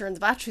temperature and the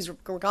batteries were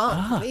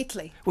gone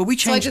completely. Well, we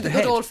So I changed did the the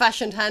good head.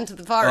 old-fashioned hand to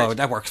the forehead. Oh,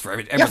 that works for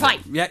everything. You're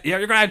fine. Yeah,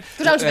 you're grand.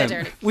 Go down to bed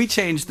early. We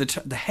changed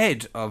the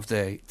head of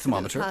the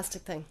thermometer.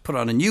 plastic thing. Put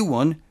on a new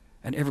one,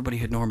 and everybody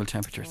had normal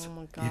temperatures. Oh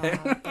my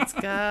God, that's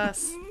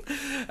gas.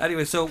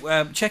 Anyway,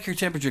 so check your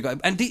temperature, guys.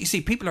 And you see,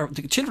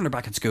 the children are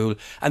back at school,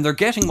 and they're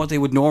getting what they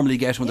would normally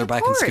get when Yeah, they're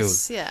back of in course,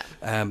 school.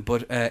 yeah.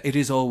 But it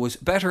is always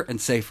better and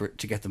safer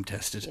to get them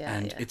tested, Yeah,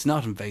 and yeah. it's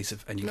not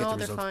invasive, and you get No, the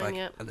they're results fine, back,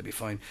 yeah. and they'll be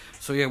fine.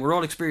 So yeah, we're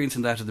all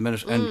experiencing that at the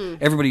minute,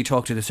 and everybody you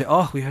talk to, they say,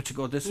 "Oh, we had to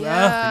go this way."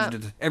 Yeah.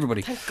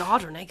 Everybody. Thank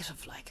God we're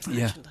negative, like.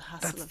 Imagine Yeah, the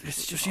hassle of it.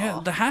 it's just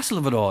the hassle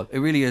of it all. It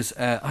really is.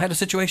 I had a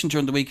situation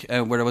during the week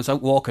where I was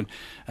out walking.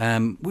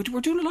 We're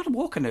doing a lot of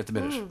walking at the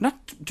minute, not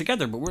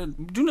together, but we're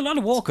doing a lot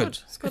of walking.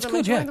 It's good. It's I'm good,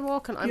 enjoying yeah. the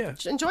walking. I Yeah.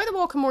 enjoy the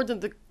walking more than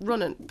the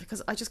running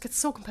because I just get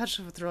so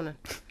competitive with the running.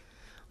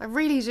 I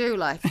really do.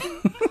 Like,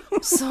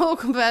 I'm so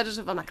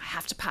competitive. I'm like, I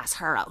have to pass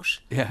her out.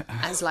 Yeah.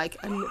 As like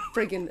a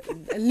friggin'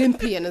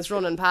 Olympian is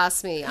running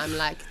past me, I'm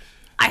like,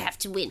 I have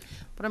to win.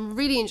 But I'm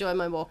really enjoying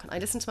my walking. I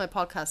listen to my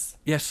podcasts.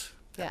 Yes.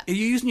 Yeah. Are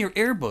you using your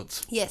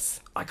earbuds? Yes.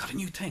 I got a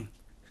new thing.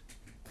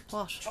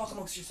 What? Talk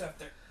amongst yourself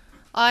there.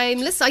 I'm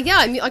listening. Yeah,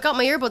 I got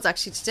my earbuds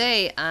actually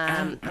today,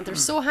 and they're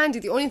so handy.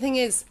 The only thing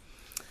is,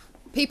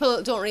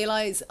 people don't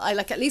realise. I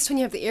like at least when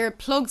you have the ear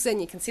plugs in,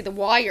 you can see the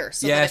wire.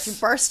 So Yes. that if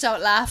you burst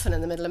out laughing in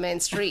the middle of Main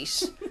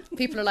Street,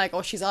 people are like,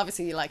 "Oh, she's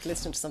obviously like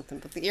listening to something."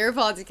 But the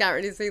earpods, you can't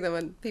really see them,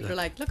 and people are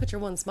like, "Look at your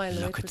one smiling."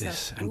 away Look to at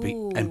this herself."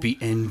 and be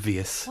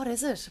envious. What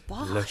is it?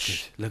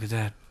 Bosh. Look at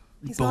that.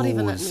 He's Bose. not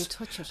even letting me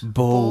touch it.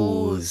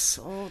 Bose.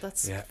 Oh,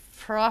 that's Yeah.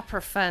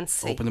 proper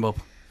fancy. Open them up.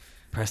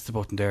 Press the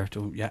button there.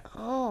 Yeah.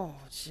 Oh,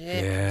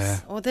 jeez. Yeah.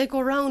 Oh, they go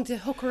around, they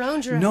hook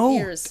around your No,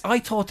 ears. I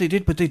thought they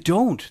did, but they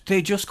don't.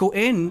 They just go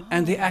in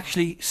and they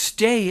actually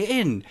stay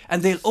in,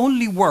 and they'll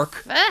only work.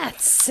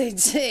 Fancy,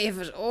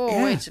 David. Oh,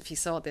 Yeah. wait, if you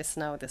saw this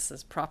now, this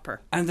is proper.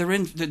 And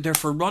they're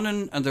for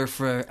running, and they're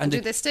for Do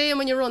they stay in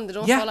when you run? They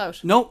don't yeah, fall out?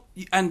 no,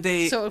 and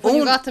they So when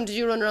you only- got them, did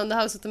you run around the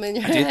house with them in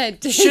your head?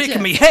 Did shaking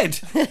you? me head.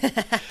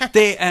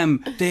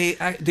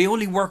 they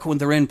only work when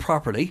they're in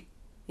properly.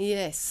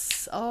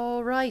 Yes.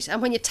 Oh, right.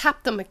 And when you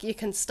tap them, you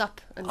can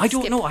stop and I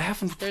don't skip. know. I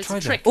haven't There's tried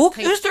a trick. that. Oh,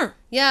 thing. is there?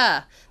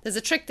 Yeah. There's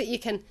a trick that you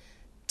can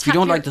If you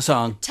don't like the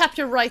song. Tap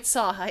your right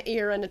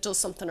ear and it does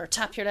something, or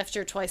tap your left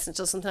ear twice and it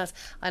does something else.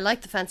 I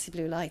like the fancy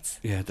blue lights.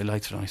 Yeah, the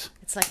lights are nice.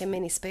 It's like a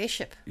mini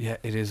spaceship. Yeah,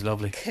 it is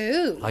lovely.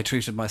 Cool. I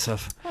treated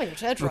myself. Oh, you're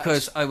dead right.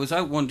 Because I was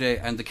out one day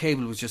and the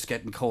cable was just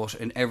getting caught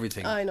in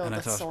everything. I know, and I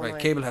that's thought, so right,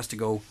 annoying. cable has to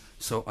go,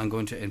 so I'm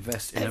going to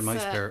invest in a It's,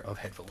 nice pair of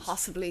headphones.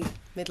 Possibly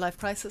midlife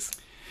crisis.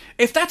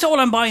 If that's all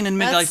I'm buying in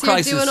midlife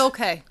crisis, You're doing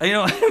okay. You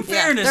know, in Yeah,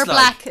 fairness, they're like,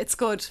 black. It's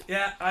good.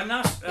 Yeah, I'm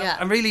not. Yeah.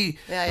 I'm really.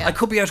 Yeah. I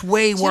could be at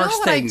way Do you worse know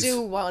what things. I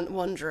do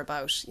wonder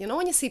about? You know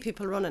when you see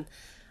people running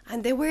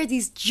and they wear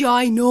these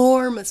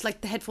ginormous,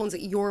 like the headphones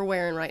that you're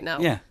wearing right now,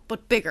 Yeah.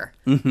 but bigger.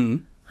 Mm-hmm.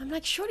 I'm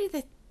like, surely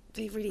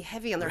be really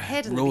heavy on their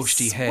head and they'd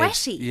roasty be head.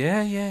 sweaty.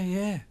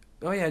 Yeah.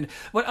 Oh yeah.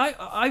 Well,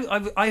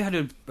 I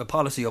had a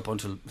policy up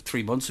until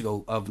 3 months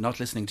ago of not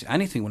listening to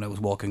anything when I was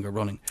walking or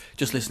running,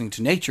 just listening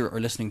to nature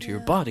or listening to your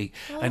body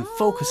and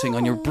focusing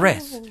on your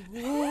breath.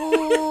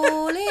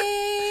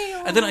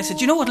 And then I said,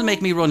 you know what'll make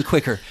me run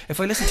quicker? If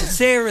I listen to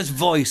Sarah's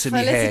voice in my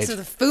I head. listen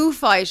to the Foo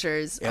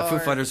Fighters. Yeah, Foo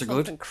Fighters are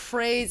good. Something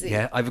crazy.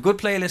 Yeah, I have a good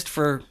playlist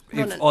for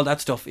all that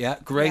stuff. Yeah,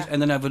 great. Yeah.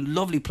 And then I have a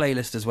lovely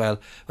playlist as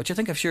well, which I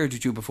think I've shared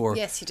with you before.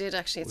 Yes, you did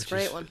actually. It's a which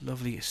great is one.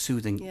 Lovely,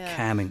 soothing, Yeah.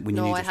 calming when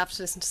you no, need I it. have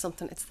to listen to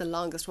something. It's the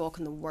longest walk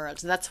in the world.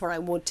 That's where I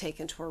would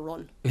take into a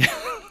run.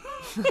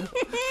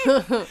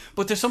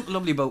 But there's something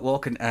lovely about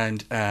walking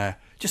and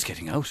just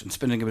getting out and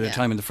spending a bit of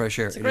time in the fresh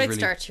air. It's a great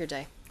start to your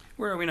day.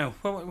 Where are we now?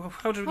 How did we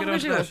What get were on we to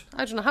doing? that?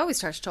 I don't know how we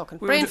started talking.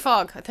 We were Brain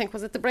fog, I think.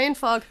 Was it the brain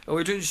fog? Oh,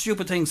 we're doing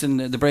stupid things in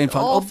the brain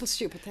fog. Awful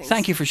stupid things.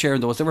 Thank you for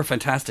sharing those. They were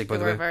fantastic, by They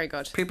the way. were very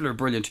good. People are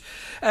brilliant.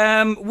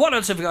 What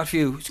else have we got for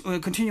you?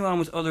 Continue on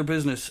with other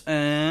business.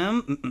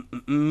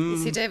 You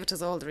see, David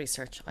does all the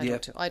research. I Yeah.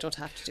 don't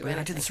have to do Well, I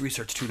anything. did this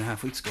research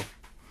 2.5 weeks ago.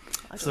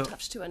 I don't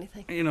have to do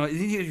anything. You know,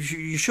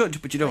 you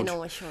should, but you don't. I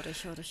know I should.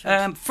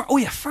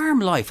 Farm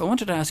life. I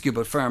wanted to ask you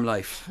about farm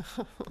life.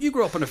 You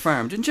grew up on a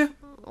farm, didn't you?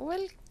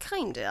 Well,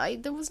 kinda.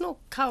 There was no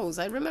cows.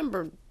 I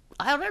remember when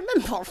I was.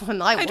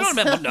 I don't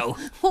remember, no.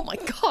 Oh my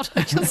God!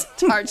 I just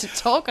started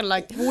talking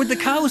like. Were the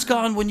cows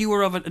gone when you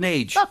were of an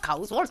age? The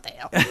cows weren't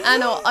there. I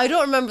know. I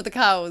don't remember the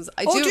cows.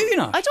 Do you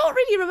not? I don't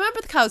really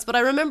remember the cows, but I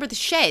remember the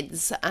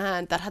sheds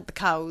and that had the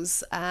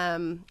cows.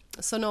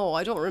 So no,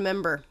 I don't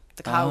remember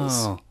the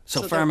cows. Oh,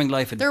 so farming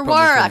life had There probably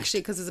were finished.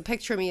 actually, because there's a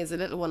picture of me as a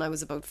little one. I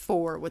was about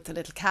 4 with a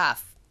little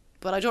calf,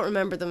 but I don't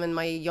remember them in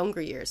my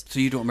younger years. So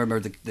you don't remember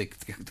the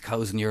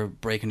cows and you're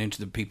breaking into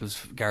the people's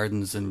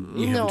gardens and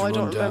you No, having to I run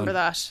don't down. remember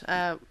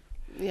that.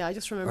 Yeah, I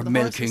just remember Or the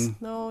milking.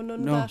 horses. No,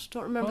 none No. of that.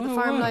 Don't remember the Oh,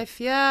 farm wow. life.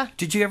 Yeah.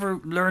 Did you ever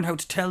learn how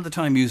to tell the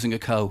time using a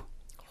cow?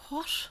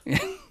 What?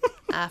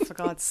 For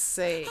God's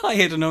sake. I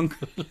had an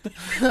uncle.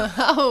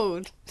 How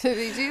did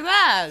he do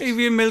that? He'd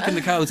be milking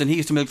the cows and he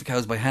used to milk the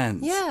cows by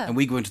hands. Yeah. And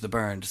we go into the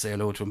barn to say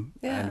hello to him.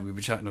 Yeah. And we'd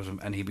be chatting with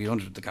him and he'd be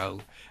under the cow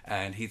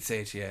and he'd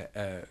say to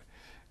you,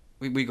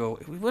 we go,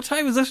 what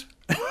time is it?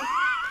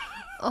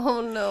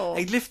 Oh no.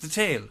 He'd lift the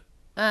tail.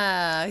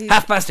 He's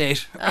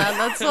 8:30.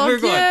 that's so We're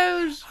cute.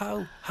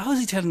 going, how is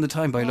he telling the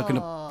time by looking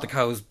up the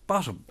cow's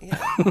bottom? Yeah.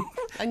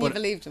 And you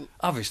believed him.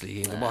 Obviously, he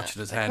had a watch in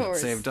his hand at the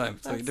course. same time,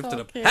 so he That's lifted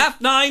so up. cute.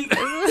 9:30.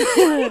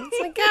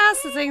 It's like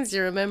the things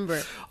you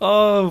remember.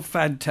 Oh,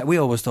 fantastic. We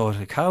always thought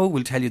a cow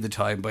will tell you the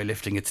time by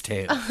lifting its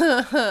tail.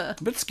 A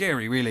bit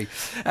scary, really.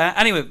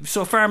 Anyway,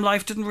 so farm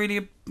life didn't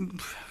really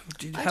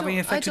have any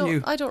effect on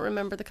you? I don't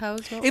remember the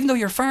cows, no. Even though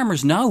you're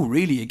farmers now,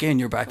 really, again,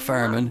 you're back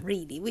farming. Not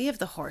really. We have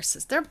the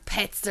horses. They're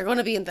pets. They're going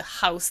to be in the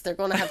house. They're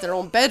going to have their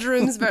own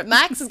bedrooms.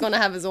 Max is going to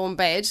have his own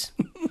bed.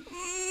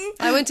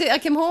 I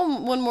came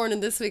home one morning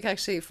this week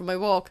actually from my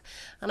walk,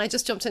 and I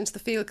just jumped into the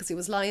field because he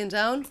was lying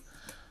down.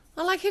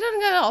 And he didn't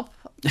get up,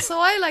 so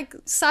I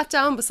sat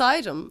down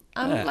beside him,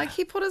 and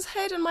he put his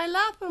head in my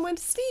lap and went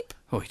to sleep.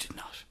 Oh, he did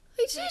not.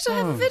 He did. I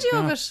have a video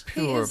of God, it.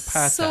 He pure is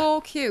pata.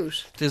 so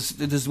cute.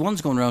 There's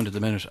ones going around at the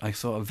minute. I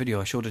saw a video.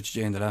 I showed it to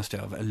Jane the last day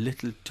of a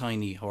little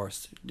tiny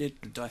horse,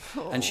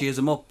 and she has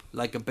him up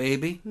like a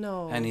baby.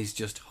 No. And he's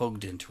just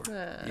hugged into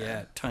her.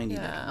 Yeah, tiny.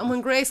 Yeah, little. and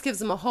when Grace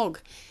gives him a hug,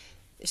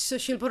 so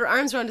she'll put her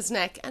arms around his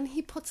neck, and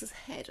he puts his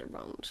head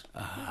around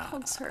and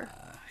hugs her.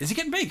 Is he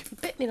getting big?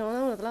 Bit me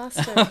no the last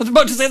time. I was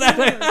about to say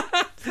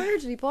that. Where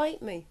did he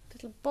bite me?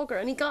 Little bugger.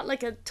 And he got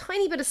a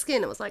tiny bit of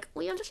skin. It was like,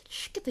 will you just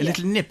get the A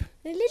little nip.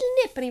 a little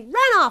nip, and he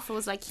ran off. It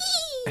was like,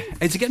 hee.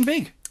 Is he getting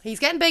big? He's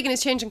getting big and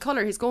he's changing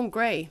colour. He's going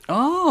grey.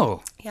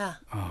 Oh. Yeah.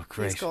 Oh,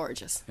 great. He's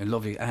gorgeous.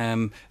 Lovely.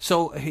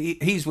 So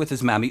he's with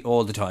his mammy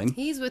all the time.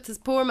 He's with his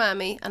poor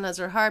mammy and has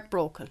her heart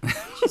broken.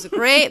 She's a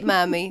great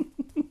mammy.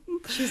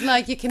 She's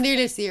like, you can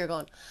nearly see her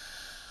going,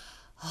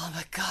 oh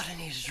my God, I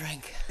need a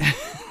drink.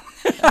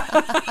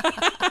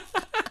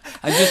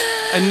 And just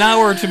an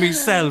hour to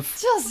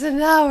myself. Just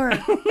an hour.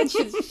 And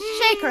she'd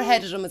shake her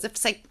head at him as if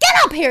to say, get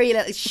up here, you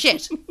little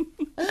shit.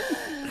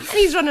 And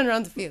he's running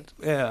around the field.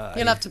 Yeah.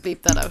 You'll have to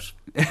beep that out.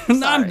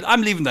 No,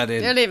 I'm leaving that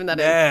in. You're leaving that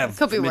in. Yeah, It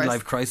could be worse.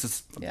 midlife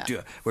crisis. Yeah.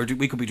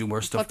 We could be doing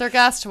worse stuff. But they're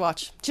gas to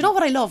watch. Do you know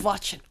what I love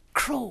watching?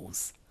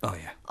 Crows. Oh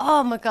yeah.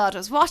 Oh my God, I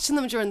was watching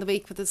them during the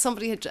week, but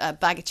somebody had a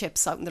bag of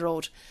chips out on the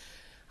road,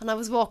 and I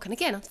was walking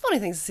again. It's funny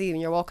things to see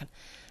when you're walking.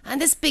 And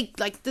this big,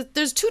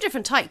 there's 2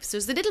 different types.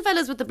 There's the little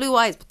fellas with the blue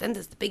eyes, but then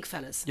there's the big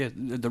fellas. Yeah,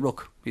 the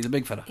rook. He's a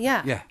big fella.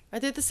 Yeah. Yeah.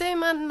 Are they the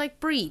same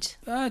breed?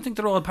 I think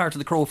they're all part of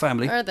the crow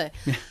family. Are they?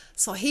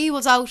 So he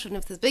was out and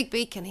with his big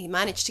beak, and he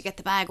managed to get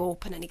the bag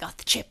open, and he got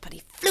the chip, and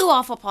he flew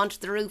off up onto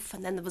the roof,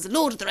 and then there was a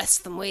load of the rest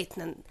of them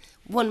waiting, and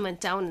one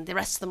went down and the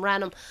rest of them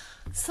ran him.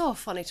 So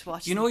funny to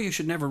watch. You know, you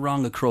should never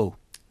wrong a crow.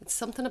 It's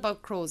something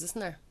about crows, isn't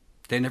there?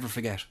 They never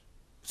forget.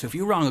 So if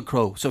you wrong a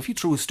crow, so if you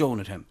threw a stone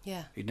at him,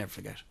 Yeah. he'd never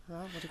forget. Oh,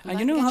 would he come And back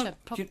you know and how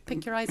get you? do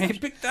Pick your eyes out.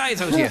 Pick the eyes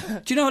out. Yeah.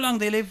 Do you know how long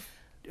they live,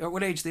 or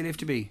what age they live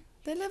to be?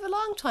 They live a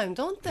long time,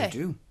 don't they? They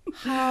do.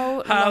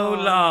 How How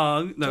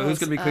long? No, who's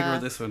does going to be quicker a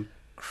with this one?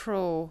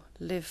 crow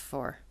live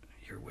for?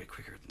 you're way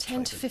quicker than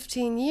 10 to typing.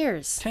 15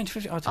 years. 10 to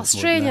 15. I thought it was more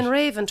Australian than that.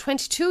 Raven,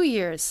 22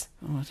 years.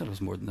 Oh, I thought it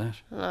was more than that.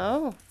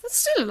 Oh, that's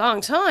still a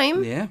long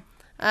time. Yeah.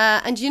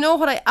 And you know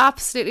what I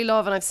absolutely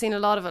love, and I've seen a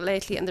lot of it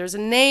lately, and there's a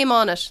name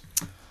on it.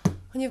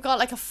 When you've got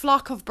like a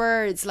flock of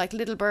birds, like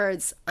little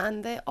birds,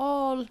 and they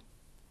all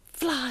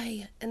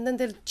fly, and then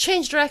they'll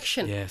change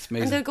direction. Yeah, it's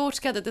amazing. And they'll go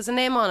together. There's a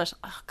name on it.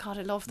 Oh, God,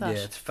 I love that.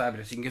 Yeah, it's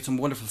fabulous. You can get some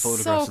wonderful so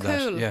photographs of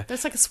cool. that. Yeah.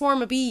 There's like a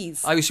swarm of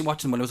bees. I used to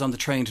watch them when I was on the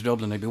train to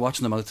Dublin. I'd be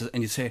watching them out,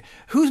 and you'd say,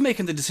 "Who's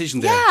making the decision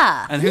there?"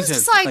 Yeah. And who's saying,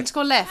 deciding like, to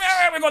go left?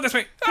 "We go this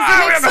way."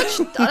 They make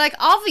such like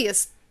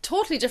obvious,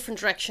 totally different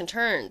direction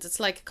turns. It's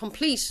like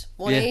complete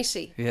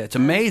 180. Yeah, it's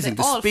amazing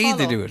They the all speed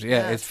they follow. do it.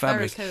 Yeah, it's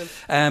very fabulous.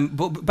 cool.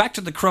 But back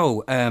to the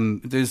crow.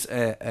 There's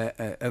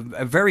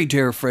a very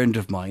dear friend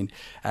of mine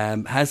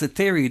has a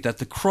theory that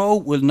the crow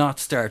will not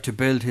start to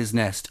build his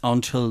nest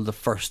until the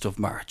 1st of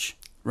March.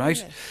 Right?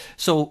 Really?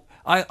 So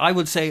I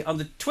would say on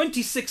the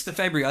 26th of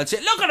February, I'd say,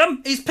 look at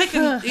him, he's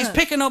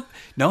picking up.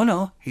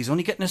 No, he's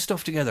only getting his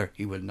stuff together.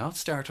 He will not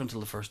start until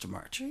the 1st of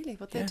March. Really,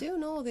 but they do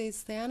know the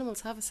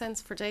animals have a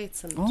sense for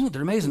dates and Oh,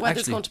 they're amazing. the weather's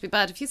Actually, going to be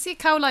bad. If you see a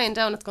cow lying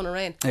down, it's going to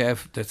rain. yeah,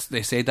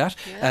 they say that.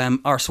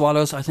 Our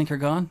swallows, I think, are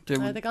gone.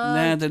 Are they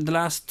gone? Nah, the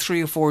last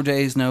 3 or 4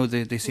 days now,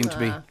 they seem to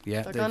be. Nah,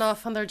 Yeah, they're they've- gone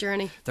off on their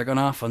journey. They're gone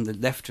off and they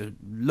left a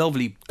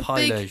lovely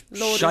pile Big of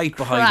load of shite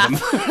behind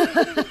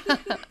crap. them.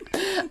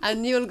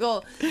 And you'll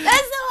go, let's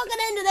not get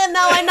into them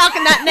now, I'm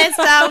knocking that nest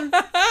down.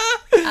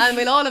 And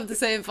we'll all have the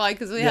same fight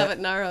because we have it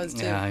in our house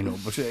too. Yeah, I know,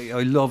 but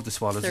I love the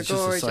swallows. They're It's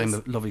just gorgeous.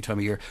 a lovely time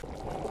of year.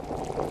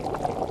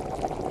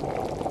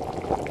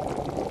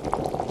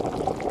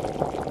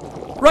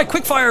 Right,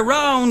 quickfire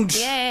round.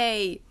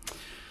 Yay.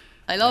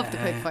 I love the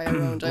quickfire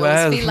round. I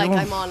well, always feel like you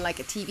I'm on like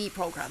a TV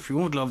programme. You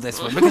won't love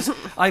this one because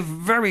I've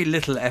very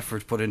little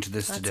effort put into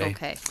this That's today.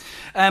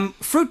 okay.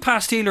 Fruit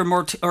pastille or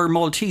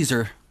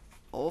Malteser.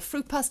 Oh,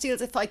 fruit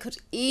pastilles, if I could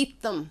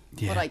eat them.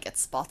 Yeah. But I get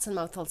spots and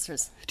mouth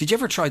ulcers. Did you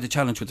ever try the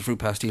challenge with the fruit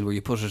pastille where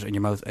you put it in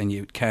your mouth and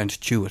you can't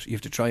chew it? You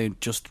have to try and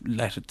just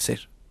let it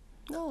sit.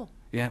 No.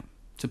 Yeah,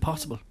 it's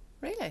impossible.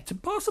 Really? It's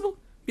impossible.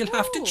 You'll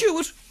have to Oh, chew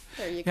it.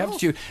 there you have go. to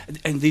chew it.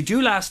 And they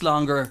do last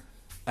longer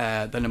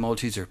than a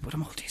Malteser, but a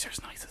Malteser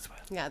is nice as well.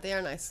 Yeah, they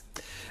are nice.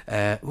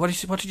 What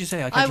did you say?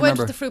 I can't I went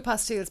remember. with the fruit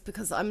pastilles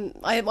because I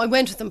went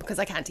with them because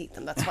I can't eat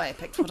them. That's why I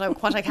picked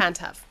what I can't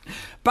have.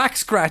 Back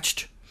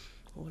scratched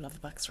Oh, I love the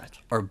back stretch.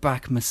 or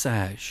back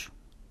massage?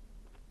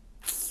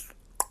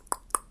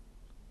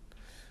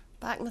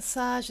 Back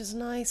massage is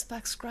nice.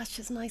 Back scratch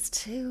is nice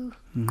too.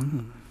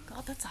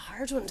 God, that's a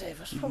hard one,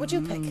 David. What would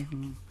you pick?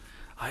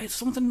 It's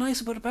something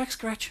nice about a back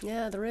scratch.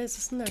 Yeah, there is,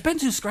 isn't there?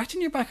 Depends who's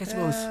scratching your back, I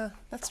suppose.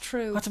 That's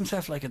true. What's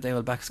himself like a day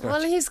old back scratch?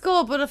 Well, he's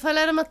good, but if I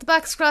let him at the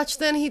back scratch,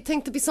 then he'd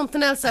think there'd be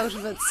something else out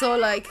of it. So,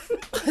 like,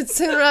 I'd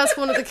sooner ask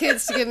one of the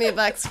kids to give me a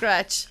back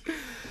scratch.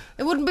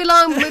 It wouldn't be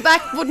long, my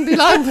back wouldn't be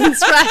long being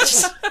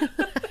scratched.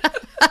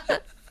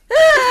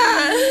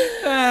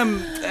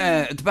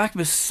 The back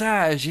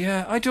massage,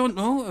 yeah, I don't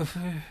know.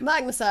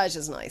 Back massage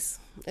is nice.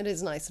 It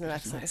is nice and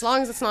relaxing. As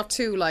long as it's not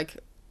too, like,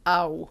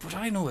 ow. But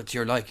I know what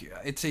you're like.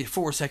 It's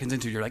 4 seconds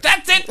into it, you're like,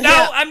 that's it, no,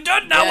 Yeah. I'm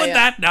done now Yeah, with yeah.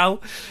 that now.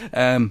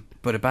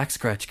 But a back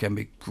scratch can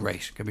be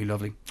great, can be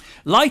lovely.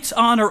 Lights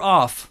on or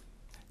off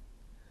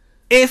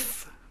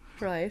if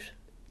Right.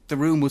 the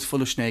room was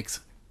full of snakes.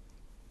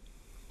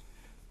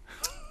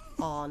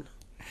 On.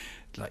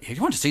 Like,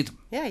 you want to see them.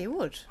 Yeah, you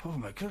would. Oh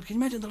my God, can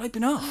you imagine the light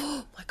being off?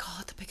 Oh my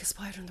God, the biggest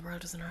spider in the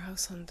world was in our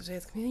house on the day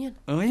of the communion.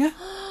 Oh yeah?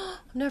 I'm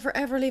never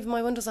ever leaving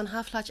my windows on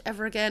half latch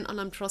ever again,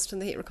 and I'm trusting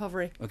the heat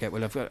recovery. Okay,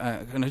 well, I've got,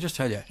 can I just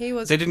tell you? He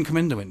was They didn't come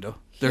in the window.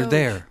 They're huge.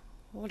 there.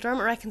 Well,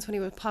 Dermot reckons when he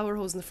was power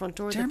hose in the front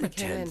door Dermot that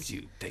they came in. tells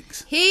you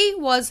things. He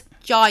was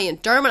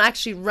giant. Dermot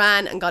actually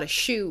ran and got a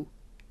shoe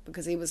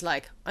because he was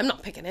like, I'm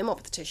not picking him up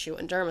with the tissue.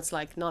 And Dermot's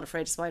like, not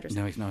afraid of spiders.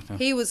 No, he's not, no.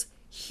 He was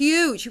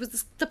huge. He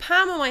was the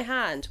palm of my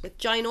hand with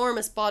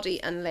ginormous body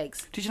and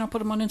legs. Did you not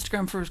put him on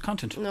Instagram for his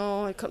content?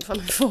 No, I couldn't find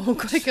my phone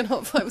quick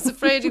enough. I was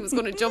afraid he was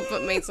going to jump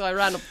at me, so I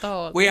ran up the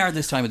hall. We are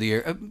this time of the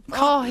year.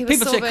 Oh, he was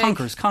People so say big.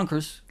 conkers.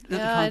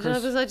 Little Yeah,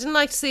 conkers. I didn't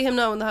like to see him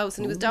now in the house,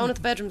 and he was down at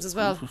the bedrooms as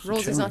well.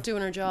 Rosie's not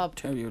doing her job.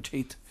 Tear your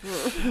teeth.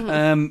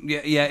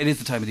 Yeah, it is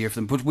the time of the year for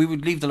them. But we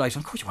would leave the light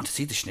on. Of course, you want to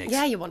see the snakes.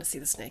 Yeah, you want to see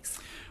the snakes.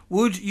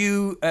 Would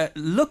you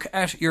look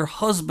at your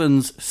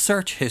husband's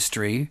search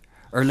history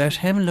or let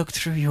him look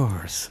through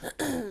yours?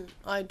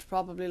 I'd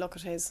probably look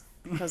at his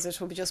because it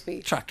would just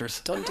be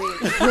Tractors. done deal.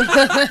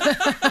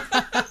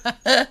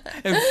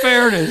 In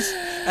fairness,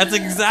 that's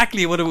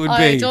exactly what it would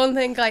I be. don't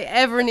think I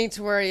ever need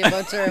to worry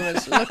about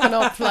Dermot looking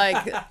up like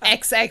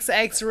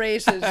XXX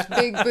rated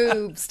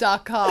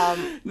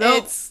bigboobs.com. No.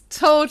 It's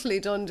totally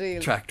done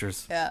deal.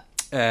 Tractors.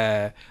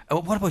 Yeah.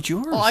 What about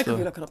yours? Oh, I could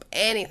be looking up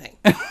anything.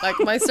 Like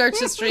my search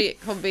history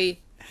could be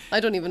I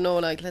don't even know.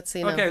 Like, let's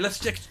see now. Okay, let's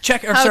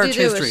check our How do search you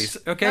do histories.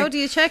 it? Okay, How do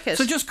you check it?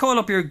 So just call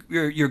up your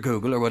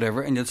Google or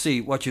whatever, and you'll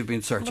see what you've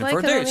been searching But I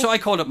for. can There, only- so I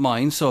called up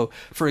mine. So,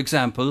 for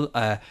example,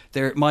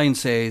 mine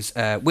says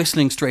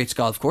Whistling Straits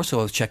Golf Course. So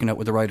I was checking out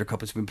where the Ryder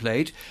Cup has been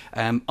played.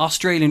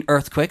 Australian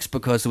earthquakes,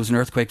 because there was an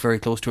earthquake very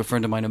close to a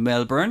friend of mine in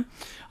Melbourne.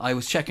 I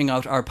was checking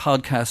out our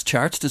podcast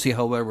charts to see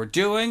how well we're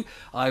doing.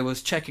 I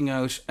was checking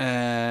out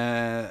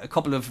a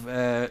couple of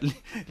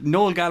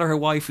Noel Gallagher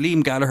wife,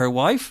 Liam Gallagher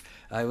wife.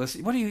 I was.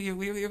 What are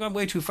you're going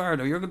way too far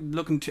now. You're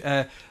looking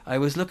to. I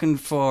was looking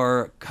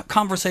for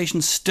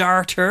conversation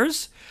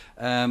starters,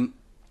 and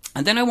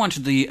then I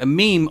wanted a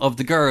meme of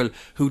the girl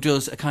who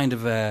does a kind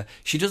of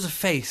she does a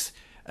face,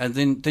 and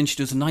then she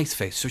does a nice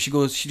face. So she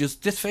does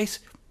this face,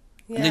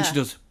 and then she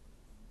does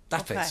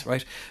that face,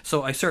 right?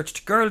 So I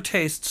searched "girl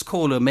tastes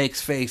cola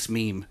makes face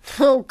meme,"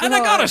 and I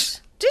got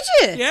it. Did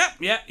you?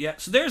 Yeah.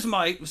 So there's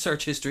my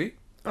search history.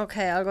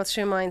 Okay, I'll go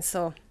through mine.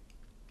 So,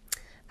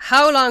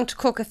 how long to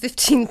cook a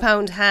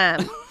 15-pound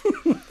ham?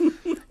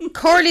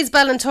 Corley's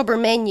Ballintubber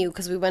menu,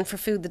 because we went for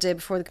food the day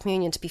before the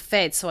communion to be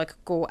fed, so I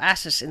could go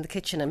at it in the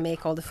kitchen and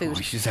make all the food.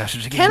 Oh, she's at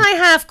it again. Can I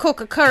half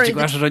cook a curry? Did you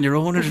go at it on your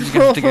own, or did you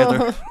get it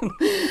together?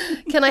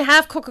 Can I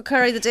half cook a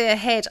curry the day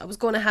ahead? I was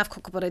going to half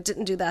cook it, but I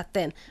didn't do that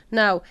then.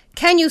 Now,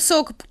 can you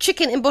soak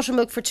chicken in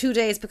buttermilk for 2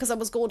 days? Because I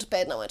was going to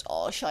bed and I went,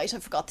 oh shite, I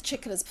forgot the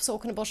chicken is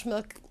soaking in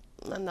buttermilk.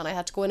 And then I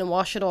had to go in and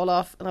wash it all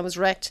off, and I was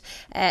wrecked.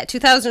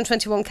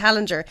 2021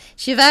 calendar.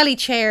 Chivali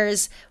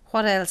chairs.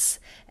 What else?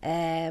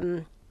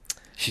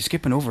 She's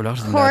skipping over a lot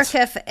of them. Cork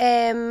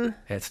FM.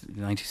 It's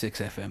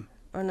 96 FM.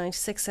 Or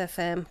 96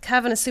 FM.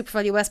 Cavan is Super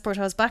Value Westport.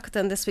 I was back with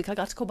them this week. I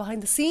got to go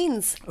behind the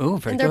scenes. Oh,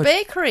 very in their good.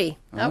 bakery.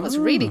 That was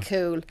really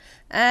cool.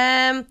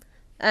 And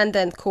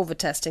then COVID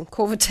testing.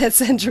 COVID test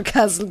centre,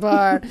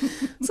 Castlebar.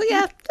 So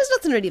yeah, there's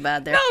nothing really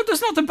bad there. No,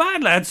 there's nothing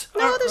bad, lads.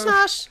 No, there's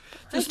not.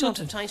 There's There's not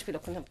nothing. time to be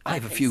looking at I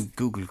have a few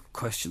Google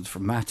questions for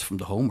Matt from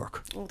the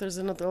homework. Oh, there's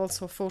another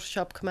also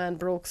Photoshop command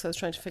broke, so I was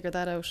trying to figure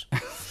that out.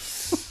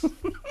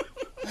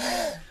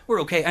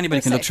 We're okay. Anybody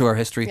We're can look safe. through our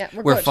history. Yeah,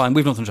 we're we're good. fine.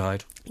 We've nothing to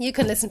hide. You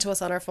can listen to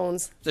us on our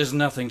phones. There's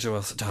nothing to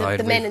us to hide.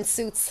 The men in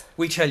suits.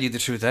 We tell you the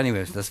truth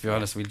anyway. Let's be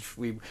honest.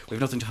 We've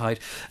nothing to hide.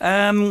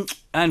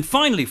 And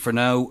finally, for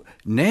now,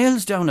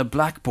 nails down a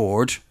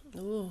blackboard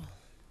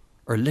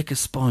or lick a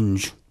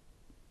sponge.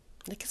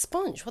 Lick a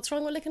sponge. What's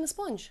wrong with licking a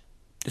sponge?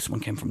 This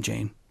one came from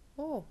Jane.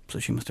 Oh. So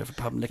she must have a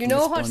problem You licking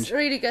know the what sponge.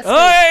 really gets me?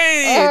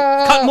 Hey!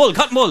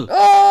 Cotton mull.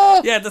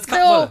 Oh! Yeah, that's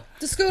cotton no, mull.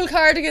 the school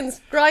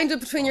cardigans grinded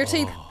between your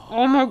teeth.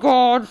 Oh my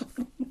God.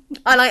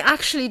 And I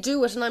actually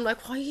do it, and I'm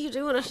like, why are you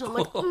doing it? And I'm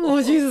like,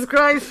 oh, Jesus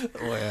Christ.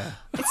 Oh, yeah.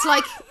 It's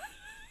like,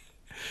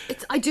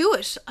 I do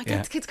it. I get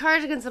Yeah. the kids'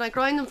 cardigans and I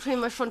grind them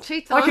between my front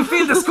teeth. I can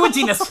feel the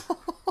squintiness.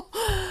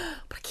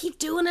 But I keep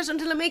doing it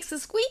until it makes a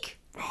squeak.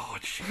 Oh,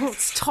 jeez.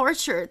 It's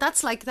torture.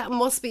 That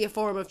must be a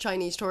form of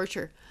Chinese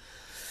torture.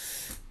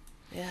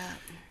 Yeah.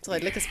 So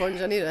I'd lick a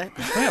sponge anyway.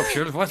 Well,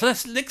 sure.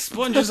 Let's lick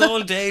sponges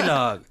all day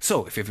long.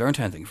 So, if you've learned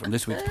anything from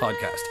this week's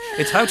podcast,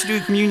 it's how to do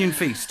a communion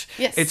feast.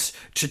 Yes. It's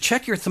to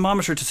check your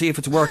thermometer to see if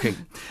it's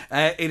working.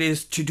 It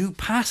is to do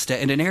pasta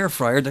in an air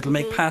fryer that'll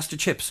make pasta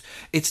chips.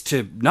 It's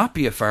to not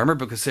be a farmer,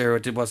 because Sarah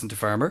wasn't a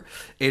farmer.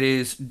 It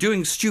is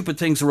doing stupid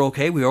things are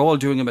okay. We are all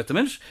doing them at the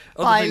minute.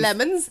 Buy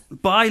lemons.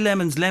 Buy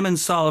lemons.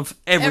 Lemons solve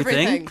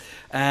everything. Everything.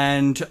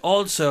 And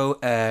also,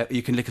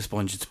 you can lick a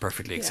sponge. It's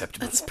perfectly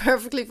acceptable. That's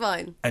perfectly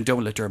fine. And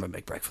don't let Dermot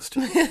make breakfast.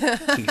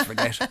 He'd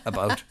forget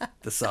about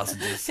the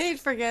sausages. He'd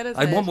forget it.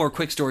 I have one more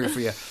quick story for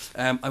you.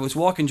 I was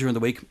walking during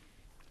the week,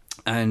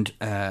 and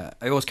I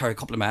always carry a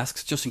couple of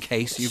masks just in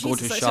case you go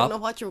to a I don't shop. know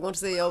what you were going to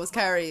say. You always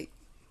carry.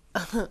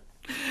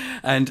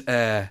 And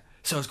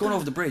so I was going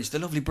over the bridge, the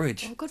lovely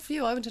bridge. Oh, good for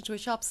you. I went into a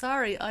shop.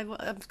 Sorry. I'm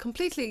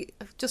completely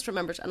just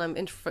remembered, and I'm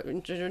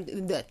interrupting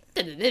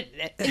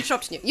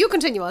you. You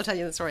continue. I'll tell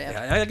you the story after.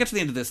 I'll get to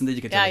the end of this and then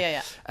you can tell me.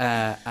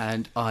 Yeah.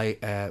 And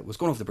I was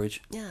going over the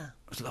bridge. Yeah.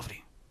 It was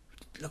lovely.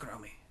 Look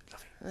around me.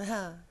 Lovely.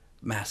 Uh-huh.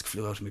 Mask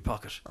flew out of my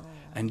pocket.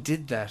 And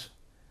did that.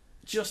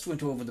 Just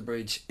went over the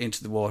bridge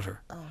into the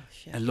water. Oh,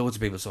 shit. And loads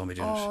of people saw me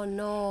doing it. Oh,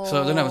 no.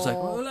 So then I was like,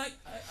 well,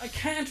 I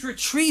can't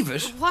retrieve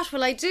it. What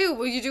will I do?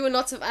 Were you doing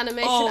lots of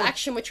animation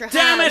action with your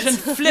damn hands?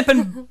 it, and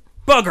flipping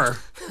bugger.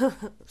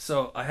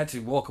 So I had to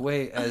walk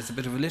away as a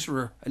bit of a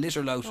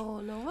litter lout. Oh,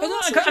 no.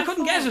 I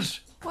couldn't get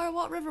it.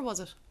 What river was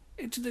it?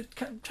 Into the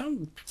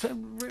town,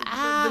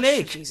 the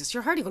lake. Jesus,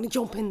 you're hardly going to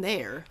jump in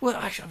there. Well,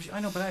 actually, I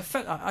know, but I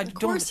felt Of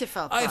course you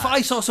felt If bad.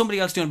 I saw somebody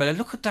else doing it, but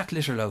look at that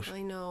litter lout.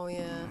 I know,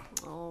 yeah.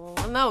 Oh,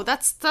 well, no,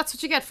 that's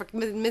what you get for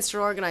Mr.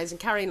 Organised and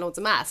carrying loads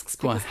of masks.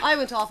 Go on. Because I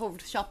went off over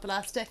to the shop the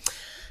last day.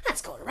 I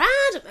was going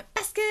around with my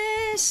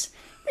basket,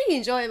 really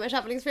enjoying my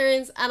shopping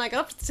experience. And I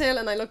got up to the till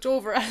and I looked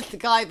over at the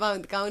guy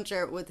behind the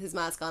counter with his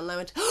mask on, and I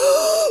went,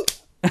 oh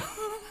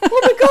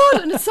my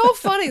God. And it's so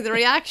funny, the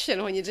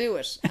reaction when you do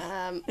it.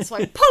 So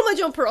I pulled my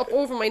jumper up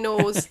over my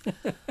nose.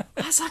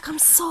 I was like, I'm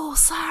so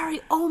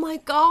sorry. Oh my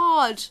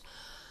God.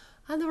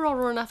 And they were all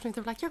running after me. They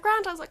were like, "Your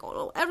grand." I was like, "Oh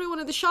no!" Everyone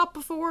in the shop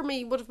before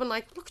me would have been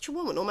like, "Look at your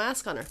woman with no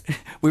mask on her."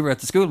 We were at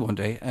the school one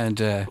day, and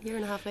A year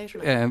and a half later.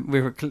 Like,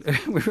 we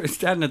were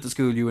standing at the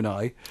school, you and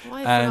I. oh,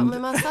 I forgot my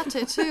mask that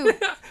day too.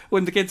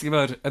 When the kids came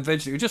out,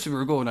 eventually, just as we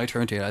were going, I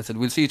turned to you and I said,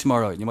 "We'll see you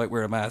tomorrow, and you might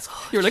wear a mask."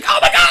 You were like, "Oh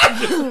my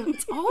god!"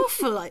 It's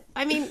awful.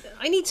 I mean,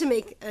 I need to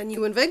make a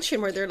new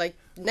invention where they're like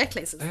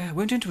necklaces. I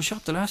went into a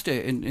shop the last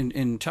day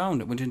in town.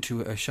 I went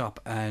into a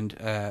shop, and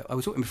I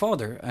was with my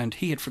father, and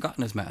he had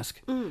forgotten his mask.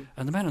 And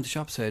the man in the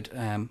shop said,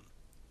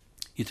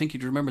 "You think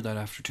you'd remember that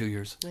after 2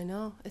 years?" I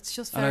know. It's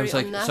just And I very was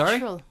like, unnatural.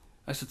 "Sorry?"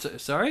 I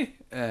said, "Sorry?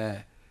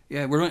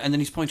 Yeah, we're on," and then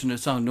he's pointing at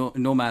the sound,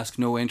 no mask,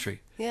 no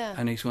entry. Yeah.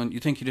 And he's going, "You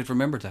think you did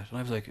remember that?" And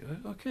I was like,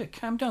 "Okay,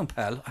 calm down,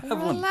 pal. I have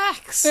one."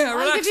 Relax. Yeah, I'll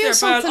relax give you there, pal.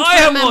 something I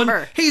to have remember.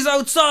 one. He's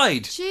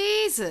outside.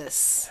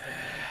 Jesus.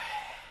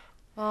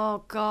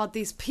 Oh God,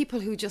 these people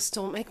who just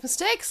don't make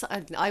mistakes.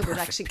 I would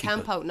actually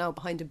camp out now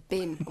behind a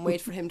bin and wait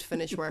for him to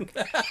finish work.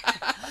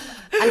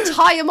 And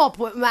tie him up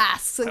with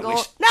masks and go,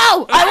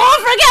 "No, I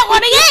won't forget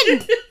one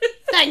again."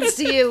 Thanks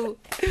to you.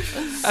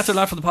 That's a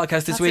lot for the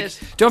podcast this That's week. it.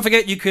 Don't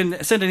forget, you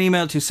can send an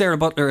email to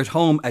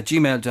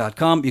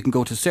sarahbutler@home@gmail.com. You can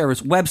go to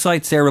Sarah's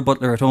website,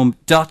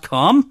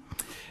 sarahbutler@home.com,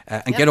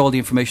 and get all the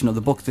information on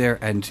the book there,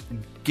 and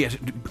get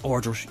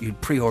orders, you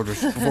pre-orders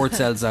before it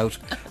sells out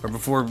or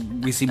before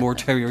we see more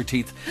terrier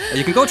teeth.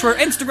 You can go to our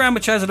Instagram,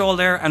 which has it all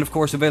there, and of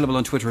course available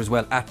on Twitter as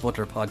well,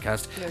 @Butler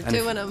Podcast. You're And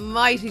doing a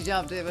mighty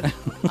job, David.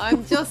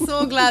 I'm just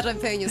so glad I'm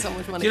paying you so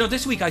much money. you know,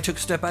 this week I took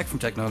a step back from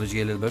technology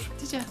a little bit.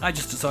 Did you? I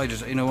just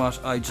decided, you know what,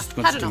 I'm just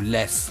going Had to do enough.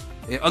 less.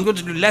 I'm going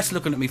to do less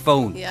looking at my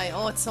phone. Yeah,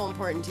 oh, it's so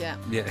important, yeah.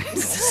 Yeah,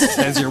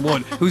 says your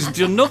one who's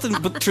done nothing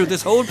but through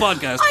this whole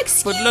podcast.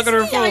 Excuse but look at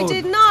her me, phone. I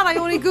did not. I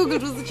only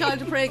googled, was the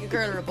child a prig, a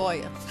girl or a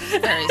boy?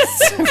 Very,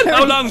 How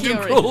very long do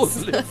curious. crows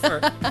live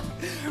for?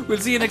 We'll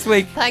see you next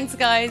week. Thanks,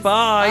 guys.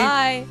 Bye.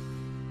 Bye.